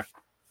 Okay.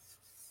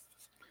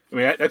 I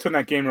mean, that's when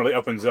that game really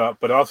opens up,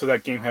 but also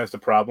that game has the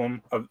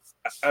problem of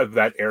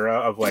that era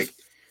of like,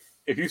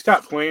 if you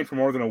stop playing for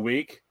more than a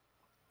week,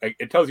 like,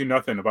 it tells you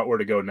nothing about where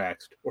to go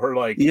next. Or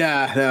like,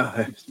 yeah,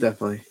 no,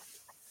 definitely.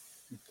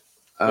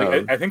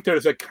 Like, I think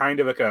there's a kind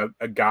of like a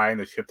guy in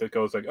the ship that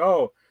goes like,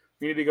 oh,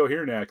 we need to go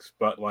here next,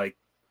 but like,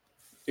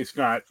 it's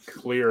not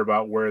clear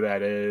about where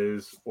that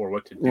is or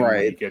what to do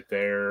when you get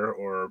there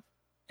or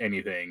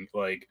anything.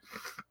 Like,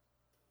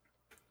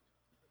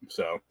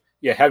 so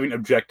yeah, having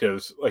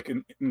objectives like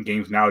in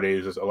games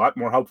nowadays is a lot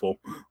more helpful.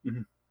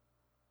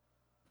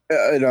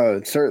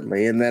 No,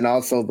 certainly, and then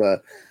also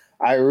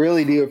I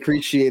really do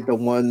appreciate the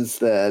ones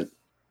that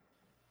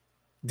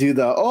do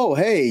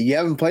hey, you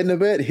haven't played in a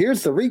bit.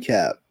 Here's the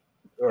recap.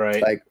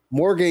 Right, like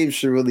more games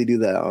should really do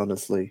that.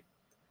 Honestly,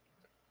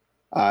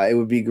 it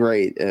would be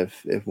great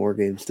if more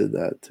games did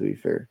that. To be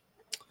fair,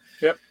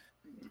 yep.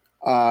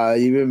 I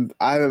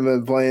haven't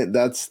been playing.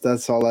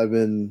 That's all I've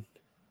been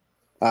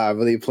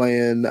really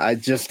playing. I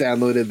just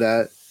downloaded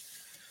that.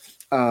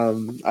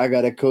 I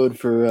got a code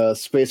for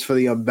Space for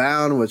the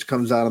Unbound, which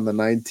comes out on the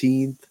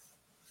 19th.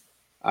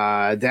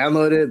 I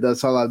downloaded it.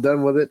 That's all I've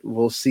done with it.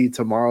 We'll see.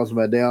 Tomorrow's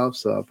my day off,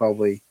 so I'll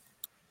probably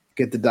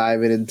get to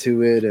diving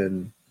into it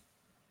and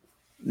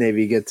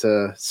maybe get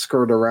to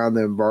skirt around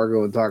the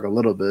embargo and talk a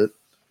little bit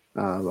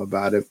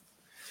about it.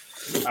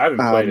 I haven't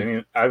played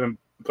any. I haven't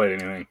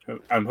played anything.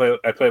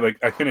 I played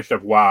like I finished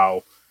up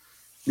WoW.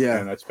 Yeah,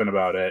 and that's been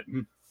about it.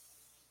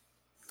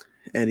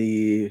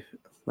 Any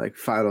like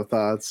final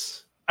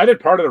thoughts? I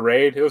did part of the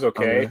raid. It was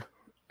okay.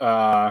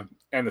 And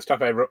the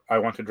stuff I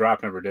want to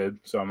drop never did.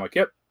 So I'm like,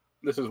 yep,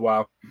 this is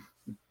WoW.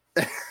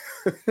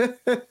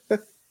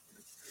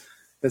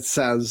 It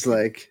sounds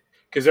like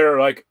because there are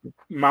like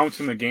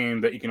mounts in the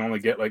game that you can only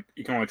get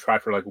you can only try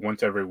for like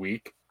once every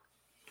week.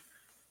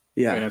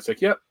 Yeah, and it's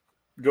like, yep,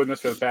 doing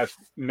this for the past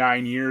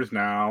 9 years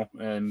now,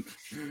 and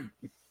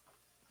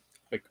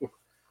like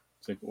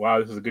it's like, wow,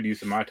 this is a good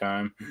use of my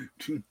time.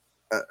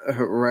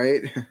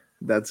 Right?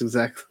 That's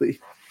exactly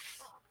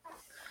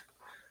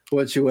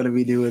what you want to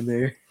be doing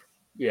there.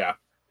 Yeah.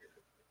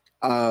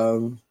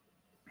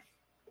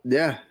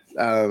 Yeah.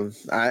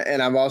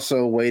 I'm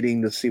also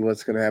waiting to see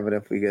what's going to happen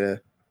if we get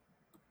a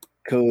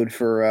code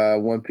for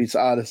One Piece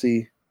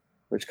Odyssey,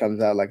 which comes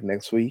out like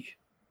next week.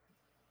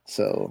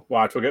 So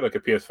watch, we'll get like a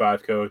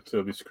PS5 code, so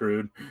it'll be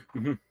screwed.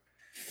 I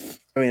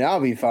mean,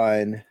 I'll be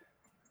fine.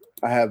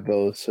 I have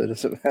both, so it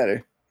doesn't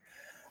matter.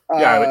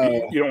 Yeah,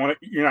 you don't want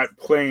to. You're not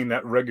playing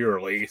that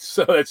regularly,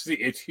 so that's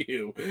the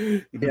issue.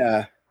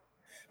 Yeah,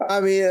 I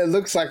mean, it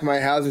looks like my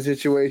housing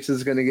situation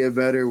is going to get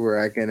better,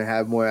 where I can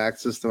have more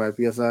access to my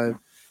PS5.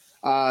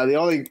 The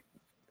only,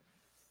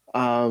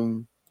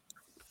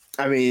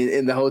 I mean,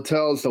 in the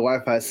hotels, the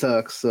Wi-Fi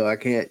sucks, so I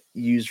can't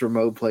use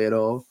remote play at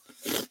all.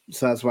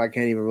 So that's why I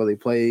can't even really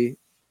play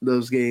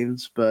those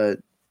games. But,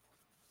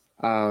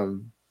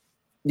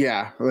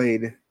 yeah, I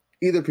mean,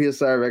 either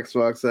PS5 or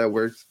Xbox that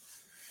works.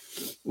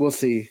 We'll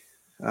see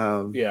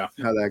how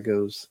that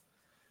goes.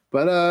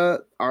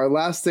 But our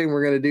last thing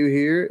we're going to do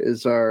here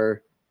is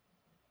our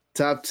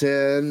top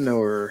 10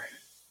 or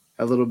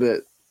a little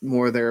bit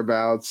more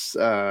thereabouts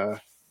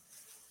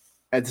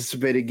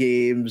anticipated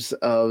games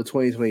of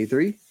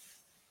 2023.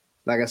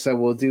 Like I said,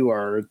 we'll do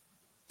our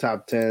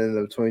top 10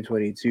 of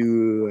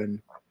 2022 and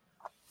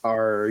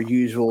our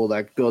usual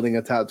like building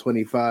a top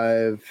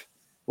 25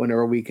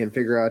 whenever we can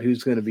figure out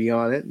who's going to be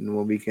on it and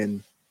when we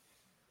can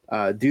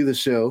do the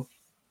show.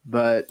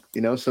 But,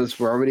 since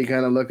we're already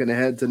kind of looking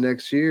ahead to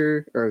next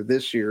year or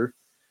this year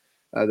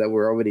that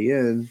we're already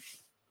in,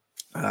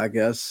 I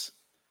guess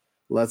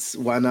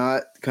why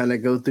not kind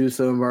of go through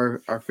some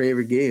of our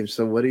favorite games.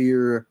 So what are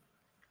your,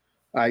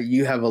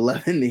 you have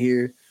 11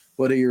 here.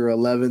 What are your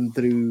 11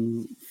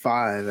 through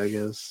 5, I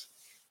guess?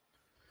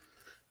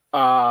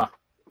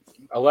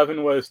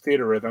 11 was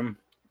Theater Rhythm.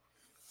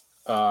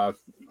 I'll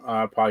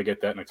probably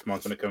get that next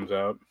month when it comes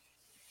out.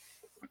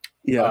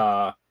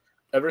 Yeah.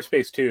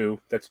 Everspace 2,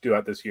 that's due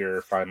out this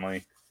year,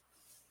 finally.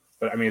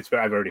 But, I mean,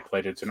 I've already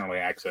played it. It's in early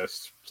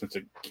access since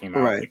it came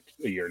out like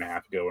a year and a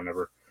half ago or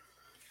whatever.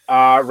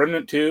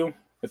 Remnant 2,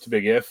 that's a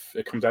big if.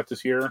 It comes out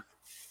this year.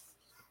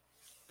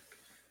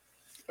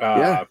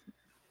 Yeah.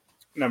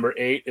 number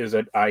 8 is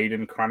an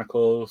Aiden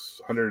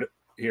Chronicles 100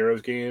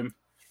 Heroes game.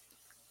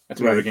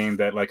 That's another Right. game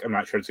that like I'm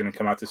not sure it's going to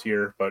come out this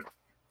year, but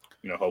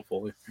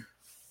hopefully.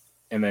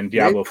 And then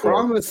Diablo They 4.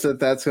 promised that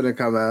that's going to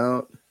come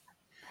out.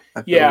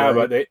 I feel Yeah,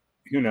 like. but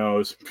who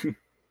knows?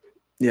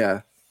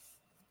 Yeah.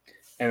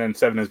 And then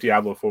 7 is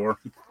Diablo 4.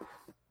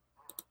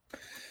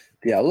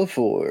 Diablo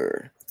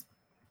 4.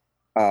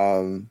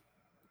 I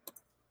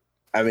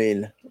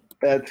mean,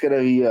 that's going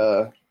to be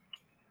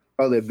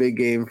probably a big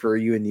game for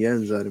you and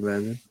Jens, I'd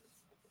imagine.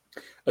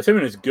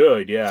 Assuming it's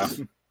good, yeah.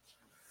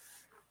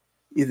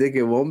 You think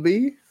it won't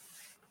be?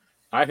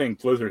 I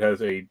think Blizzard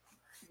has a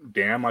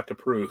damn lot to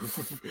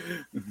prove.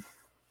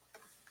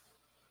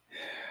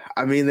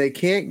 I mean, they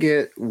can't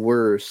get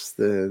worse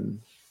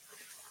than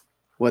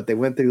what they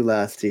went through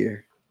last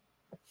year.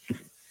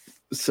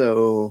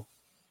 So,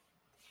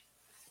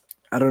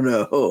 I don't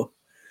know.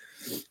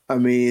 I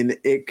mean,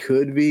 it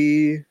could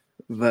be,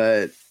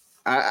 but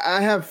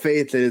I have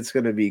faith that it's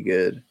going to be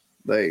good.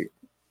 Like,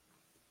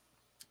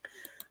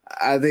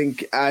 I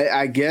think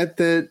I get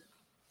that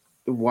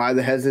why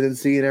the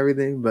hesitancy and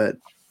everything, but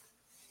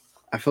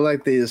I feel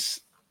like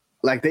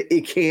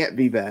it can't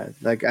be bad.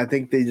 Like, I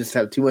think they just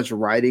have too much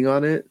writing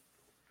on it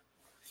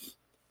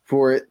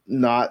for it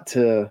not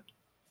to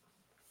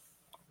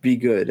be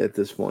good at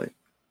this point,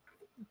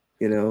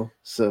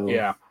 So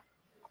yeah,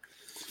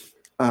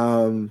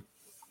 I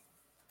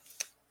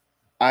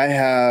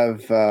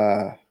have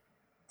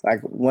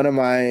like one of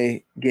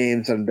my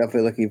games I'm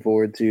definitely looking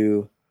forward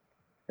to,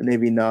 and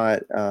maybe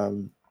not.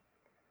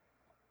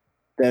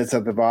 That's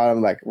at the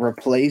bottom, like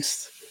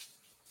Replaced.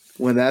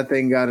 When that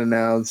thing got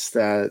announced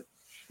at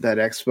that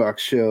Xbox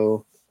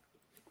show,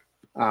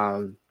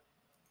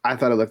 I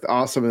thought it looked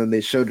awesome, and then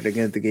they showed it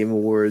again at the Game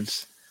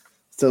Awards.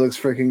 Still looks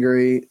freaking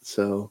great.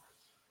 So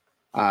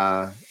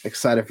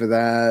excited for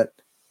that.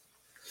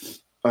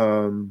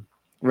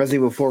 Resident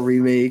Evil 4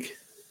 remake.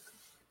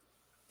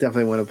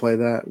 Definitely want to play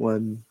that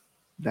when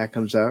that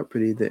comes out.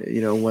 Pretty,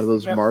 one of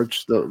those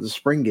March, the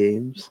spring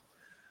games.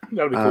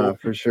 That would be cool.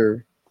 For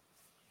sure.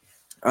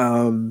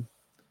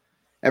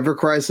 Ever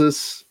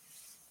Crisis.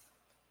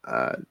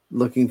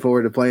 Looking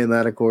forward to playing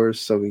that, of course,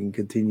 so we can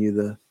continue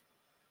the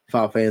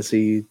Final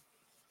Fantasy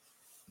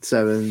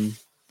 7.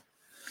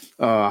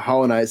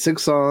 Hollow Knight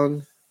 6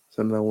 Song.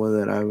 So another one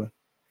that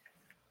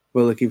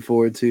we're looking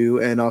forward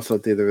to, and also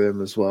Theater of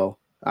Them as well.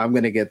 I'm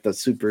going to get the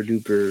super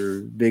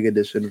duper big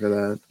edition for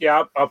that.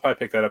 Yeah, I'll probably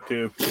pick that up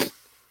too.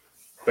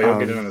 But you'll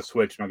get it on the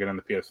Switch and I'll get it on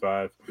the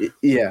PS5.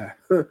 Yeah.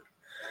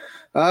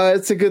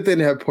 It's a good thing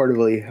to have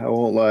portably, I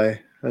won't lie.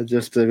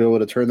 Just to be able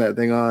to turn that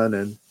thing on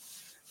and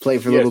play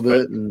for a little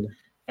bit. And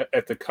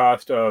at the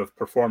cost of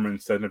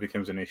performance, then it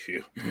becomes an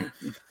issue.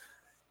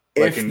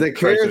 If the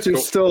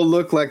characters still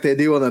look like they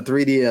do on the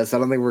 3DS, I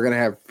don't think we're going to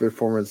have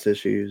performance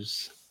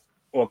issues.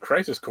 Well,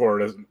 Crisis Core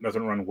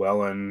doesn't run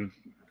well on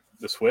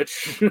the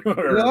Switch. No,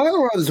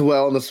 it runs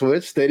well on the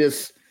Switch.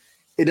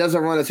 It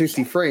doesn't run at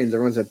 60 frames. It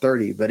runs at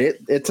 30, but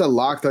it's a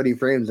lock 30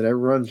 frames, and it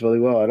runs really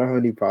well. I don't have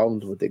any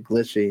problems with it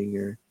glitching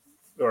or.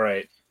 All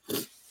right.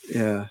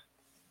 Yeah.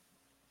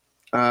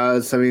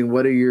 So I mean,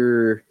 what are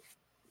your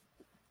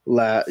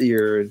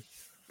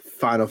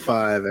final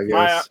 5? I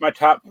guess my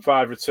top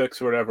 5 or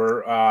 6 or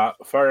whatever.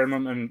 Fire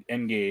Emblem and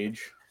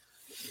Engage.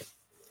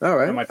 All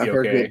right, I've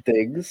heard good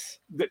things.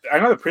 I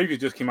know the preview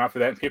just came out for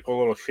that, and people are a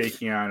little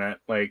shaky on it.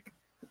 Like,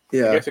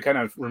 yeah, I guess it kind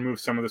of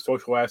removes some of the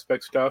social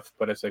aspect stuff,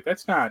 but it's like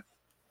that's not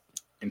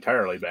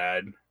entirely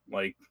bad.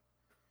 Like,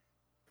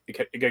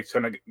 it gets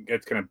kind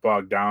of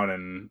bogged down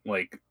in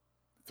like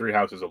 3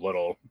 houses a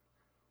little.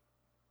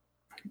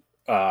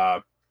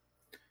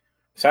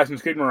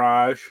 Assassin's Creed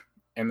Mirage,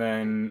 and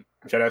then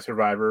Jedi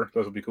Survivor.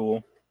 Those will be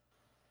cool.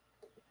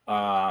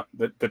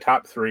 The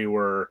top 3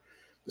 were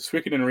the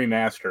Suikoden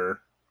Remaster.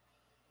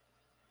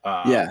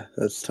 Yeah,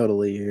 that's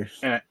totally yours.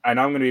 And I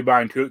know I'm going to be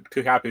buying two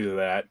copies of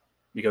that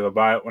because I'll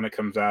buy it when it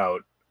comes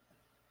out,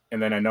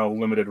 and then I know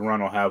Limited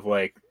Run will have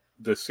like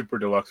the super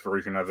deluxe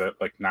version of it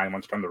like 9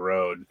 months down the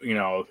road.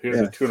 Here's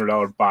a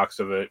 $200 box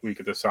of it. We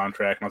get the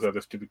soundtrack and all that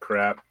other stupid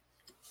crap.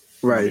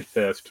 Right. I'm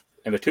pissed.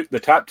 And the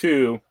top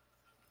 2, which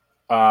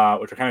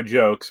are kind of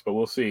jokes, but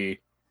we'll see.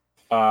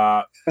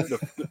 The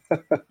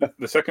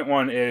second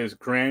one is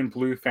Grand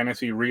Blue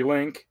Fantasy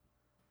Relink.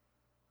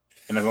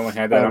 And I've only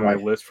had that on my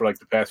list for like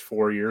the past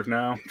 4 years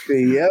now.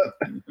 Yep.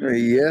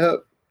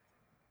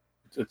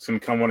 It's gonna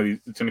come one of these.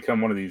 It's gonna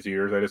come one of these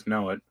years. I just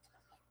know it.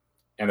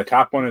 And the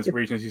top one is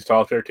Regency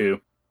Solitaire 2.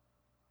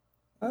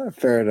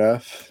 Fair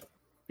enough.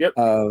 Yep.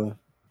 Yeah,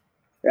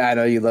 I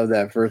know you love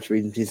that first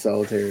Regency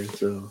Solitaire.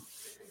 So.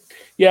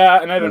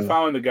 Yeah, and I've been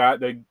following the guy,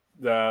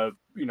 the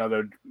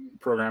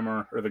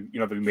programmer or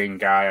the main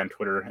guy on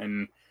Twitter,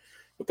 and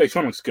what they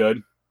show looks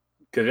good.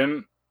 Because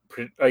then,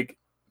 like,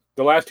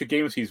 the last 2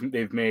 games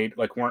they've made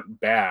like weren't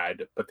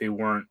bad, but they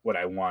weren't what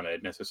I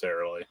wanted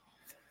necessarily.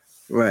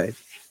 Right.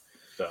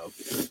 So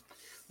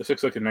this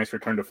looks like a nice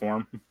return to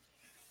form.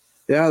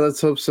 Yeah, let's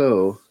hope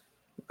so.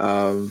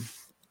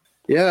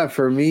 Yeah,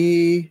 for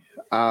me,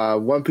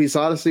 One Piece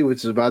Odyssey, which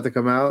is about to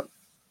come out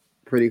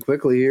pretty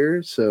quickly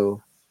here,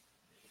 so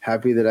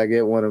happy that I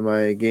get one of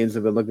my games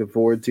I've been looking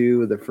forward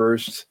to. The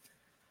first,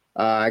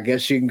 I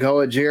guess you can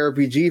call it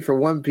JRPG for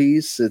One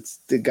Piece. It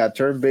got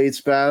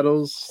turn-based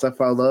battles,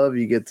 stuff I love.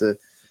 You get to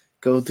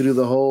go through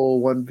the whole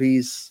One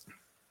Piece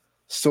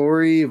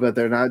story, but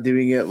they're not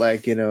doing it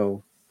like, in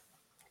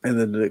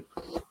the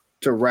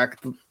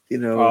direct,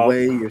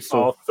 way. You're still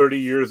all 30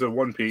 years of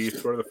One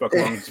Piece. Where the fuck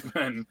long it's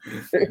been?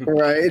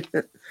 right.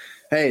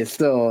 Hey,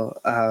 still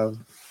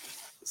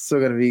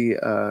gonna be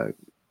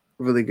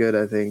really good,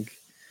 I think.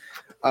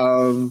 I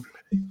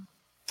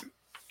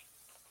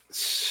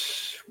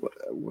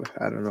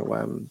don't know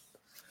why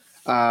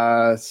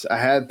I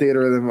had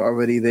Theater of Them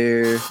already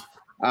there.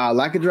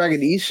 Like a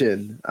Dragon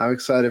Ishin. I'm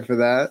excited for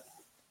that.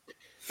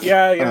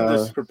 Yeah,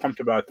 I'm super pumped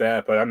about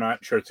that, but I'm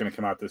not sure it's going to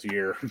come out this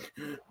year.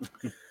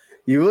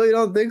 You really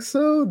don't think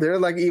so? They're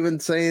like even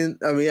saying,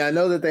 I mean, I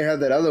know that they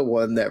have that other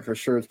one that for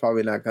sure is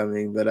probably not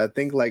coming, but I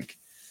think like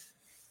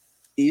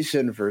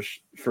Ishin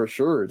for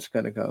sure it's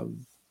going to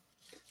come.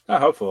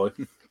 Hopefully.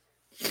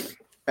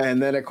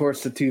 And then, of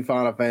course, the two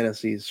Final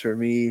Fantasies. For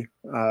me,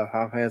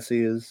 Final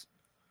Fantasy is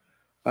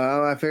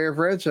my favorite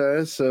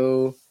franchise.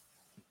 So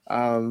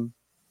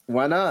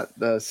why not?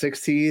 The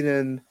 16,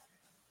 and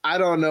I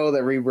don't know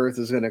that Rebirth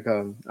is going to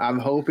come. I'm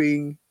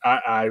hoping.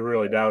 I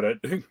really doubt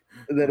it.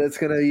 That it's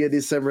going to be a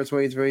December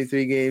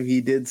 2023 game.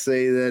 He did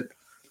say that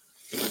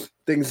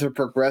things are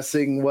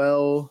progressing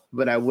well,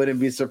 but I wouldn't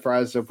be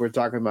surprised if we're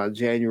talking about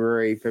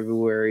January,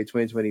 February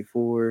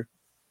 2024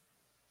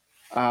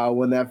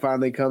 when that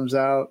finally comes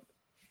out.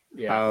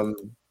 Yeah.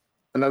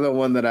 Another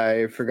one that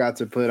I forgot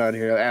to put on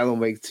here, Alan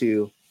Wake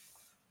 2.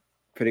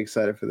 Pretty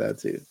excited for that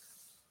too.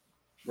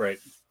 Right.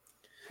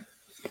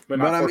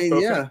 But I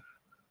mean, yeah.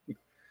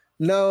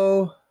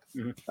 No,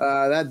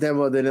 that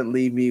demo didn't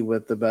leave me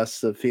with the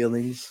best of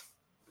feelings.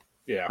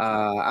 Yeah.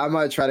 I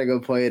might try to go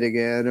play it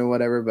again or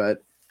whatever,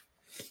 but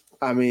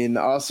I mean,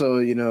 also,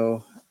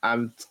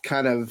 I'm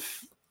kind of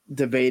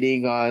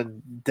debating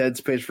on Dead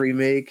Space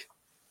Remake,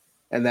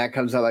 and that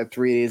comes out like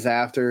 3 days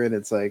after, and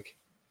it's like,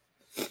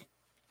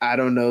 I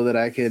don't know that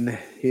I can,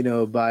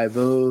 buy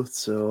both.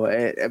 So,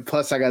 and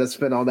plus I got to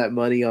spend all that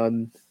money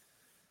on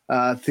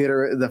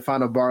the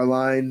Final Bar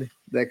line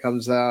that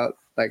comes out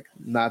like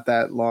not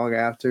that long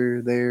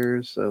after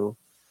there. So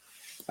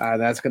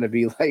that's going to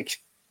be like,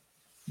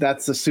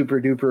 that's the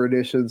super duper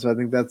edition. So I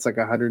think that's like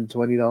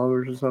 $120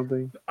 or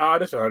something.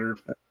 That's 100.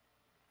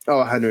 Oh,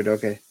 100.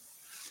 Okay.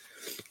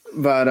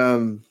 But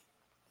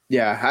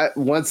yeah,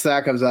 once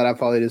that comes out, I'll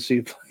probably just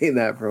be playing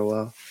that for a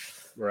while.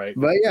 Right.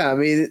 But yeah, I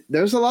mean,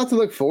 there's a lot to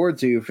look forward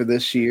to for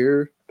this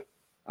year.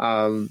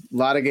 A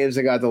lot of games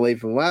that got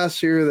delayed from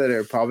last year that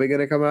are probably going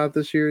to come out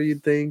this year,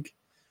 you'd think.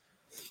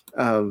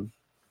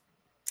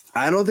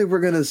 I don't think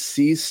we're going to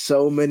see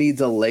so many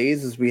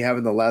delays as we have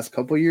in the last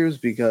couple of years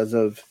because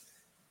of,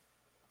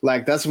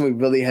 like, that's when we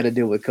really had to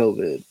deal with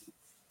COVID.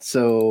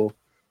 So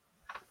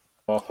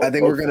I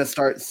think we're going to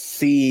start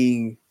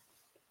seeing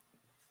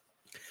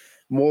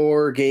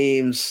more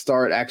games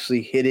start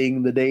actually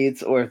hitting the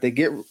dates, or if they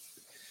get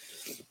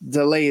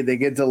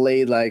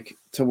delayed like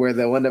to where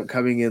they'll end up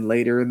coming in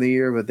later in the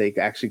year, but they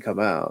actually come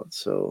out.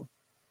 So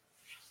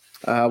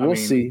we'll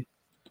see.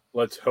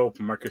 Let's hope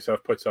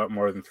Microsoft puts out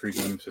more than 3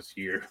 games this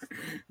year.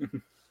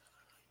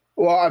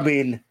 Well, I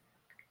mean,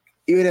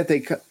 even if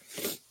they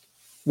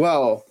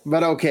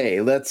but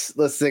okay, let's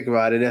think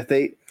about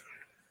it.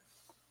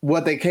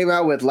 What they came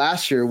out with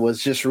last year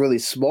was just really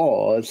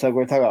small. It's like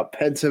we're talking about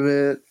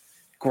Pentiment,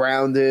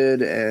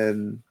 Grounded,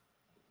 and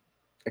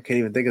I can't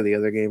even think of the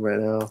other game right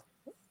now.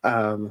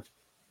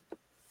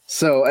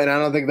 So, and I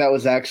don't think that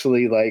was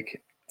actually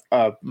like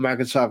a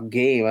Microsoft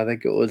game. I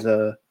think it was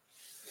a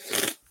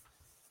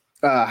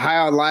High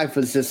on Life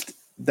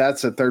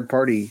that's a third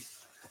party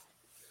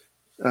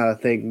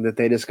thing that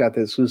they just got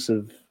the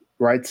exclusive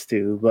rights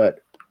to. But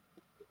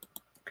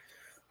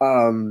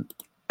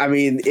I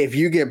mean, if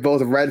you get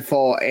both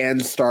Redfall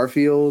and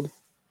Starfield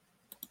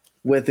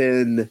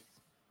within,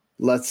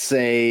 let's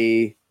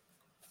say,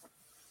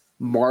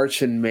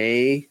 March and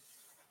May,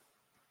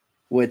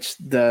 which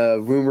the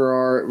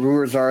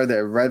rumors are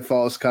that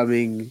Redfall is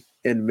coming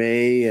in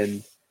May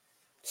and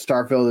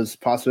Starfield is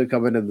possibly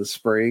coming in the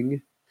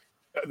spring.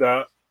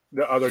 The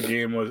other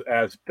game was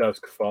As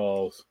Dusk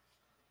Falls.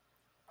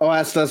 Oh,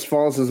 As Dusk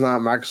Falls is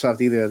not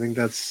Microsoft either. I think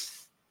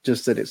that's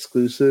just an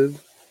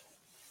exclusive.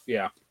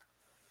 Yeah.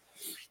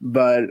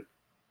 But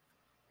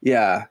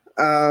yeah,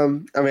 I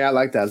mean, I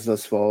like that As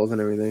Dusk Falls and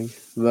everything.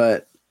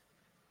 But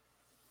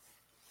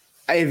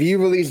if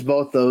you release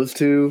both those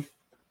two,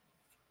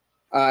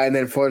 and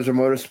then Forza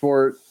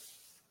Motorsport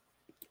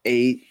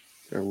 8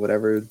 or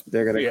whatever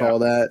they're going to call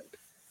that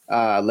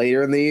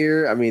later in the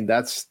year, I mean,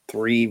 that's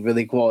 3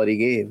 really quality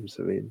games.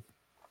 I mean,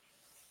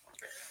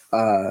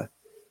 I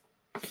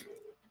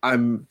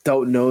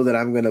don't know that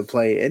I'm going to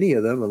play any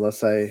of them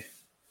unless I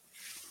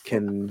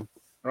can.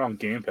 They're on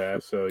Game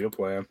Pass, so you'll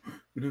play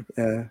them.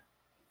 Yeah.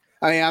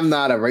 I mean, I'm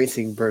not a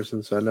racing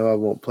person, so I know I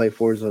won't play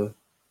Forza.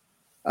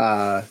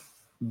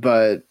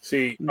 But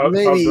see,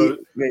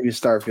 maybe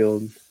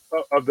Starfield.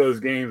 Of those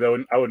games,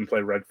 I wouldn't play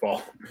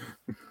Redfall.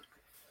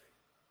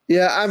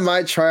 Yeah, I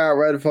might try out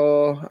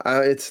Redfall.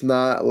 It's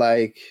not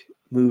like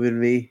moving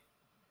me.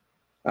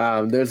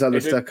 There's other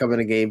stuff coming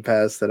to Game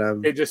Pass that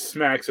It just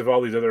smacks of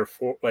all these other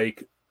four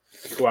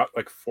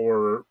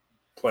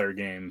player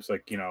games,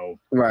 like, you know,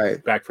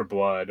 right. Back 4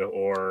 Blood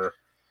or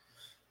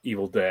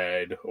Evil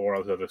Dead or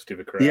all this other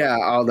stupid crap. Yeah,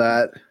 all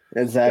that.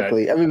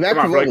 Exactly. I mean, Back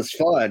 4 Blood was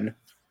fun.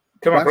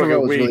 Come on, Back 4 Blood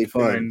was week really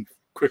fun. and then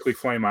quickly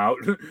flame out.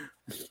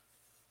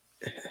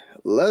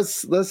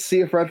 Let's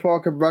see if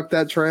Redfall can buck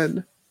that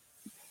trend.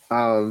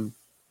 Oh,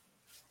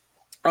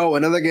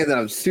 another game that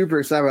I'm super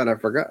excited about. I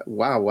forgot.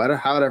 Wow,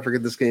 how did I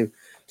forget this game?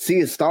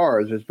 Sea of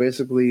Stars, which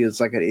basically is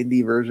like an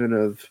indie version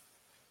of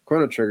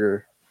Chrono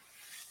Trigger.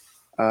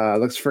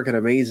 Looks freaking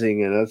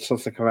amazing, and it's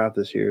supposed to come out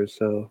this year.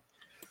 So,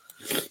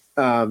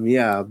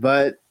 yeah,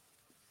 but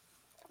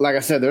like I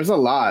said, there's a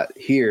lot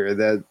here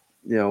that,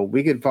 you know,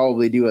 we could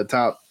probably do a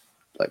top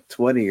like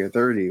 20 or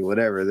 30,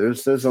 whatever.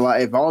 There's a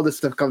lot. If all this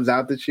stuff comes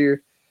out this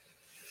year,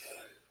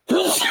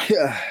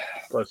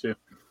 Bless you.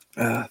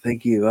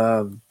 Thank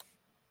you.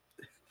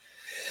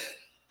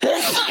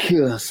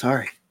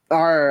 Sorry.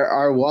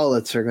 Our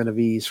wallets are going to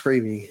be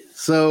screaming.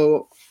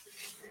 So,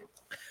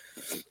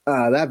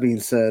 that being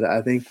said,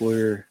 I think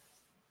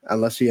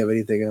unless you have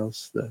anything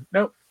else.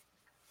 Nope.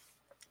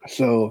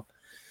 So,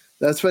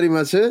 that's pretty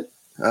much it.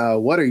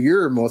 What are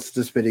your most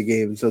anticipated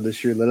games of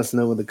this year? Let us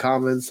know in the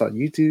comments on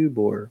YouTube,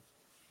 or,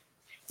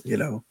 you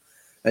know,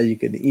 you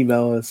can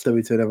email us,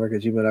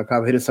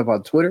 w2network@gmail.com. Hit us up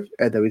on Twitter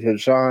at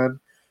w2sean,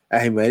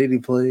 at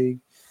humanityplague,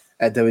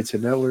 at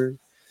w2network.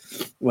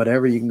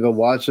 Whatever, you can go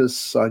watch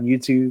us on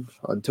YouTube,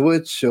 on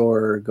Twitch,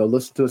 or go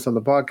listen to us on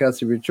the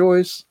podcast of your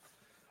choice.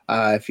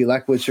 If you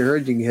like what you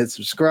heard, you can hit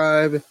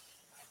subscribe.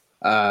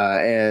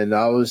 And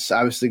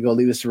obviously go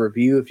leave us a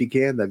review if you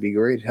can. That'd be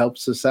great. It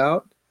helps us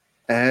out.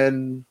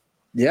 And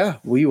yeah,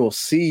 we will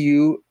see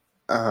you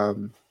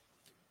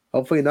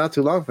hopefully not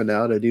too long from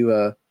now to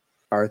do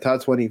our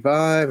top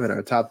 25 and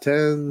our top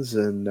 10s,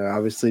 and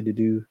obviously to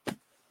do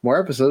more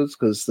episodes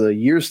because the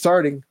year's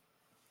starting.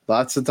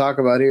 Lots to talk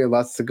about here,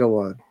 lots to go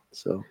on.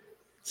 So,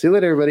 see you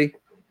later, everybody.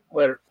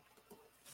 Later.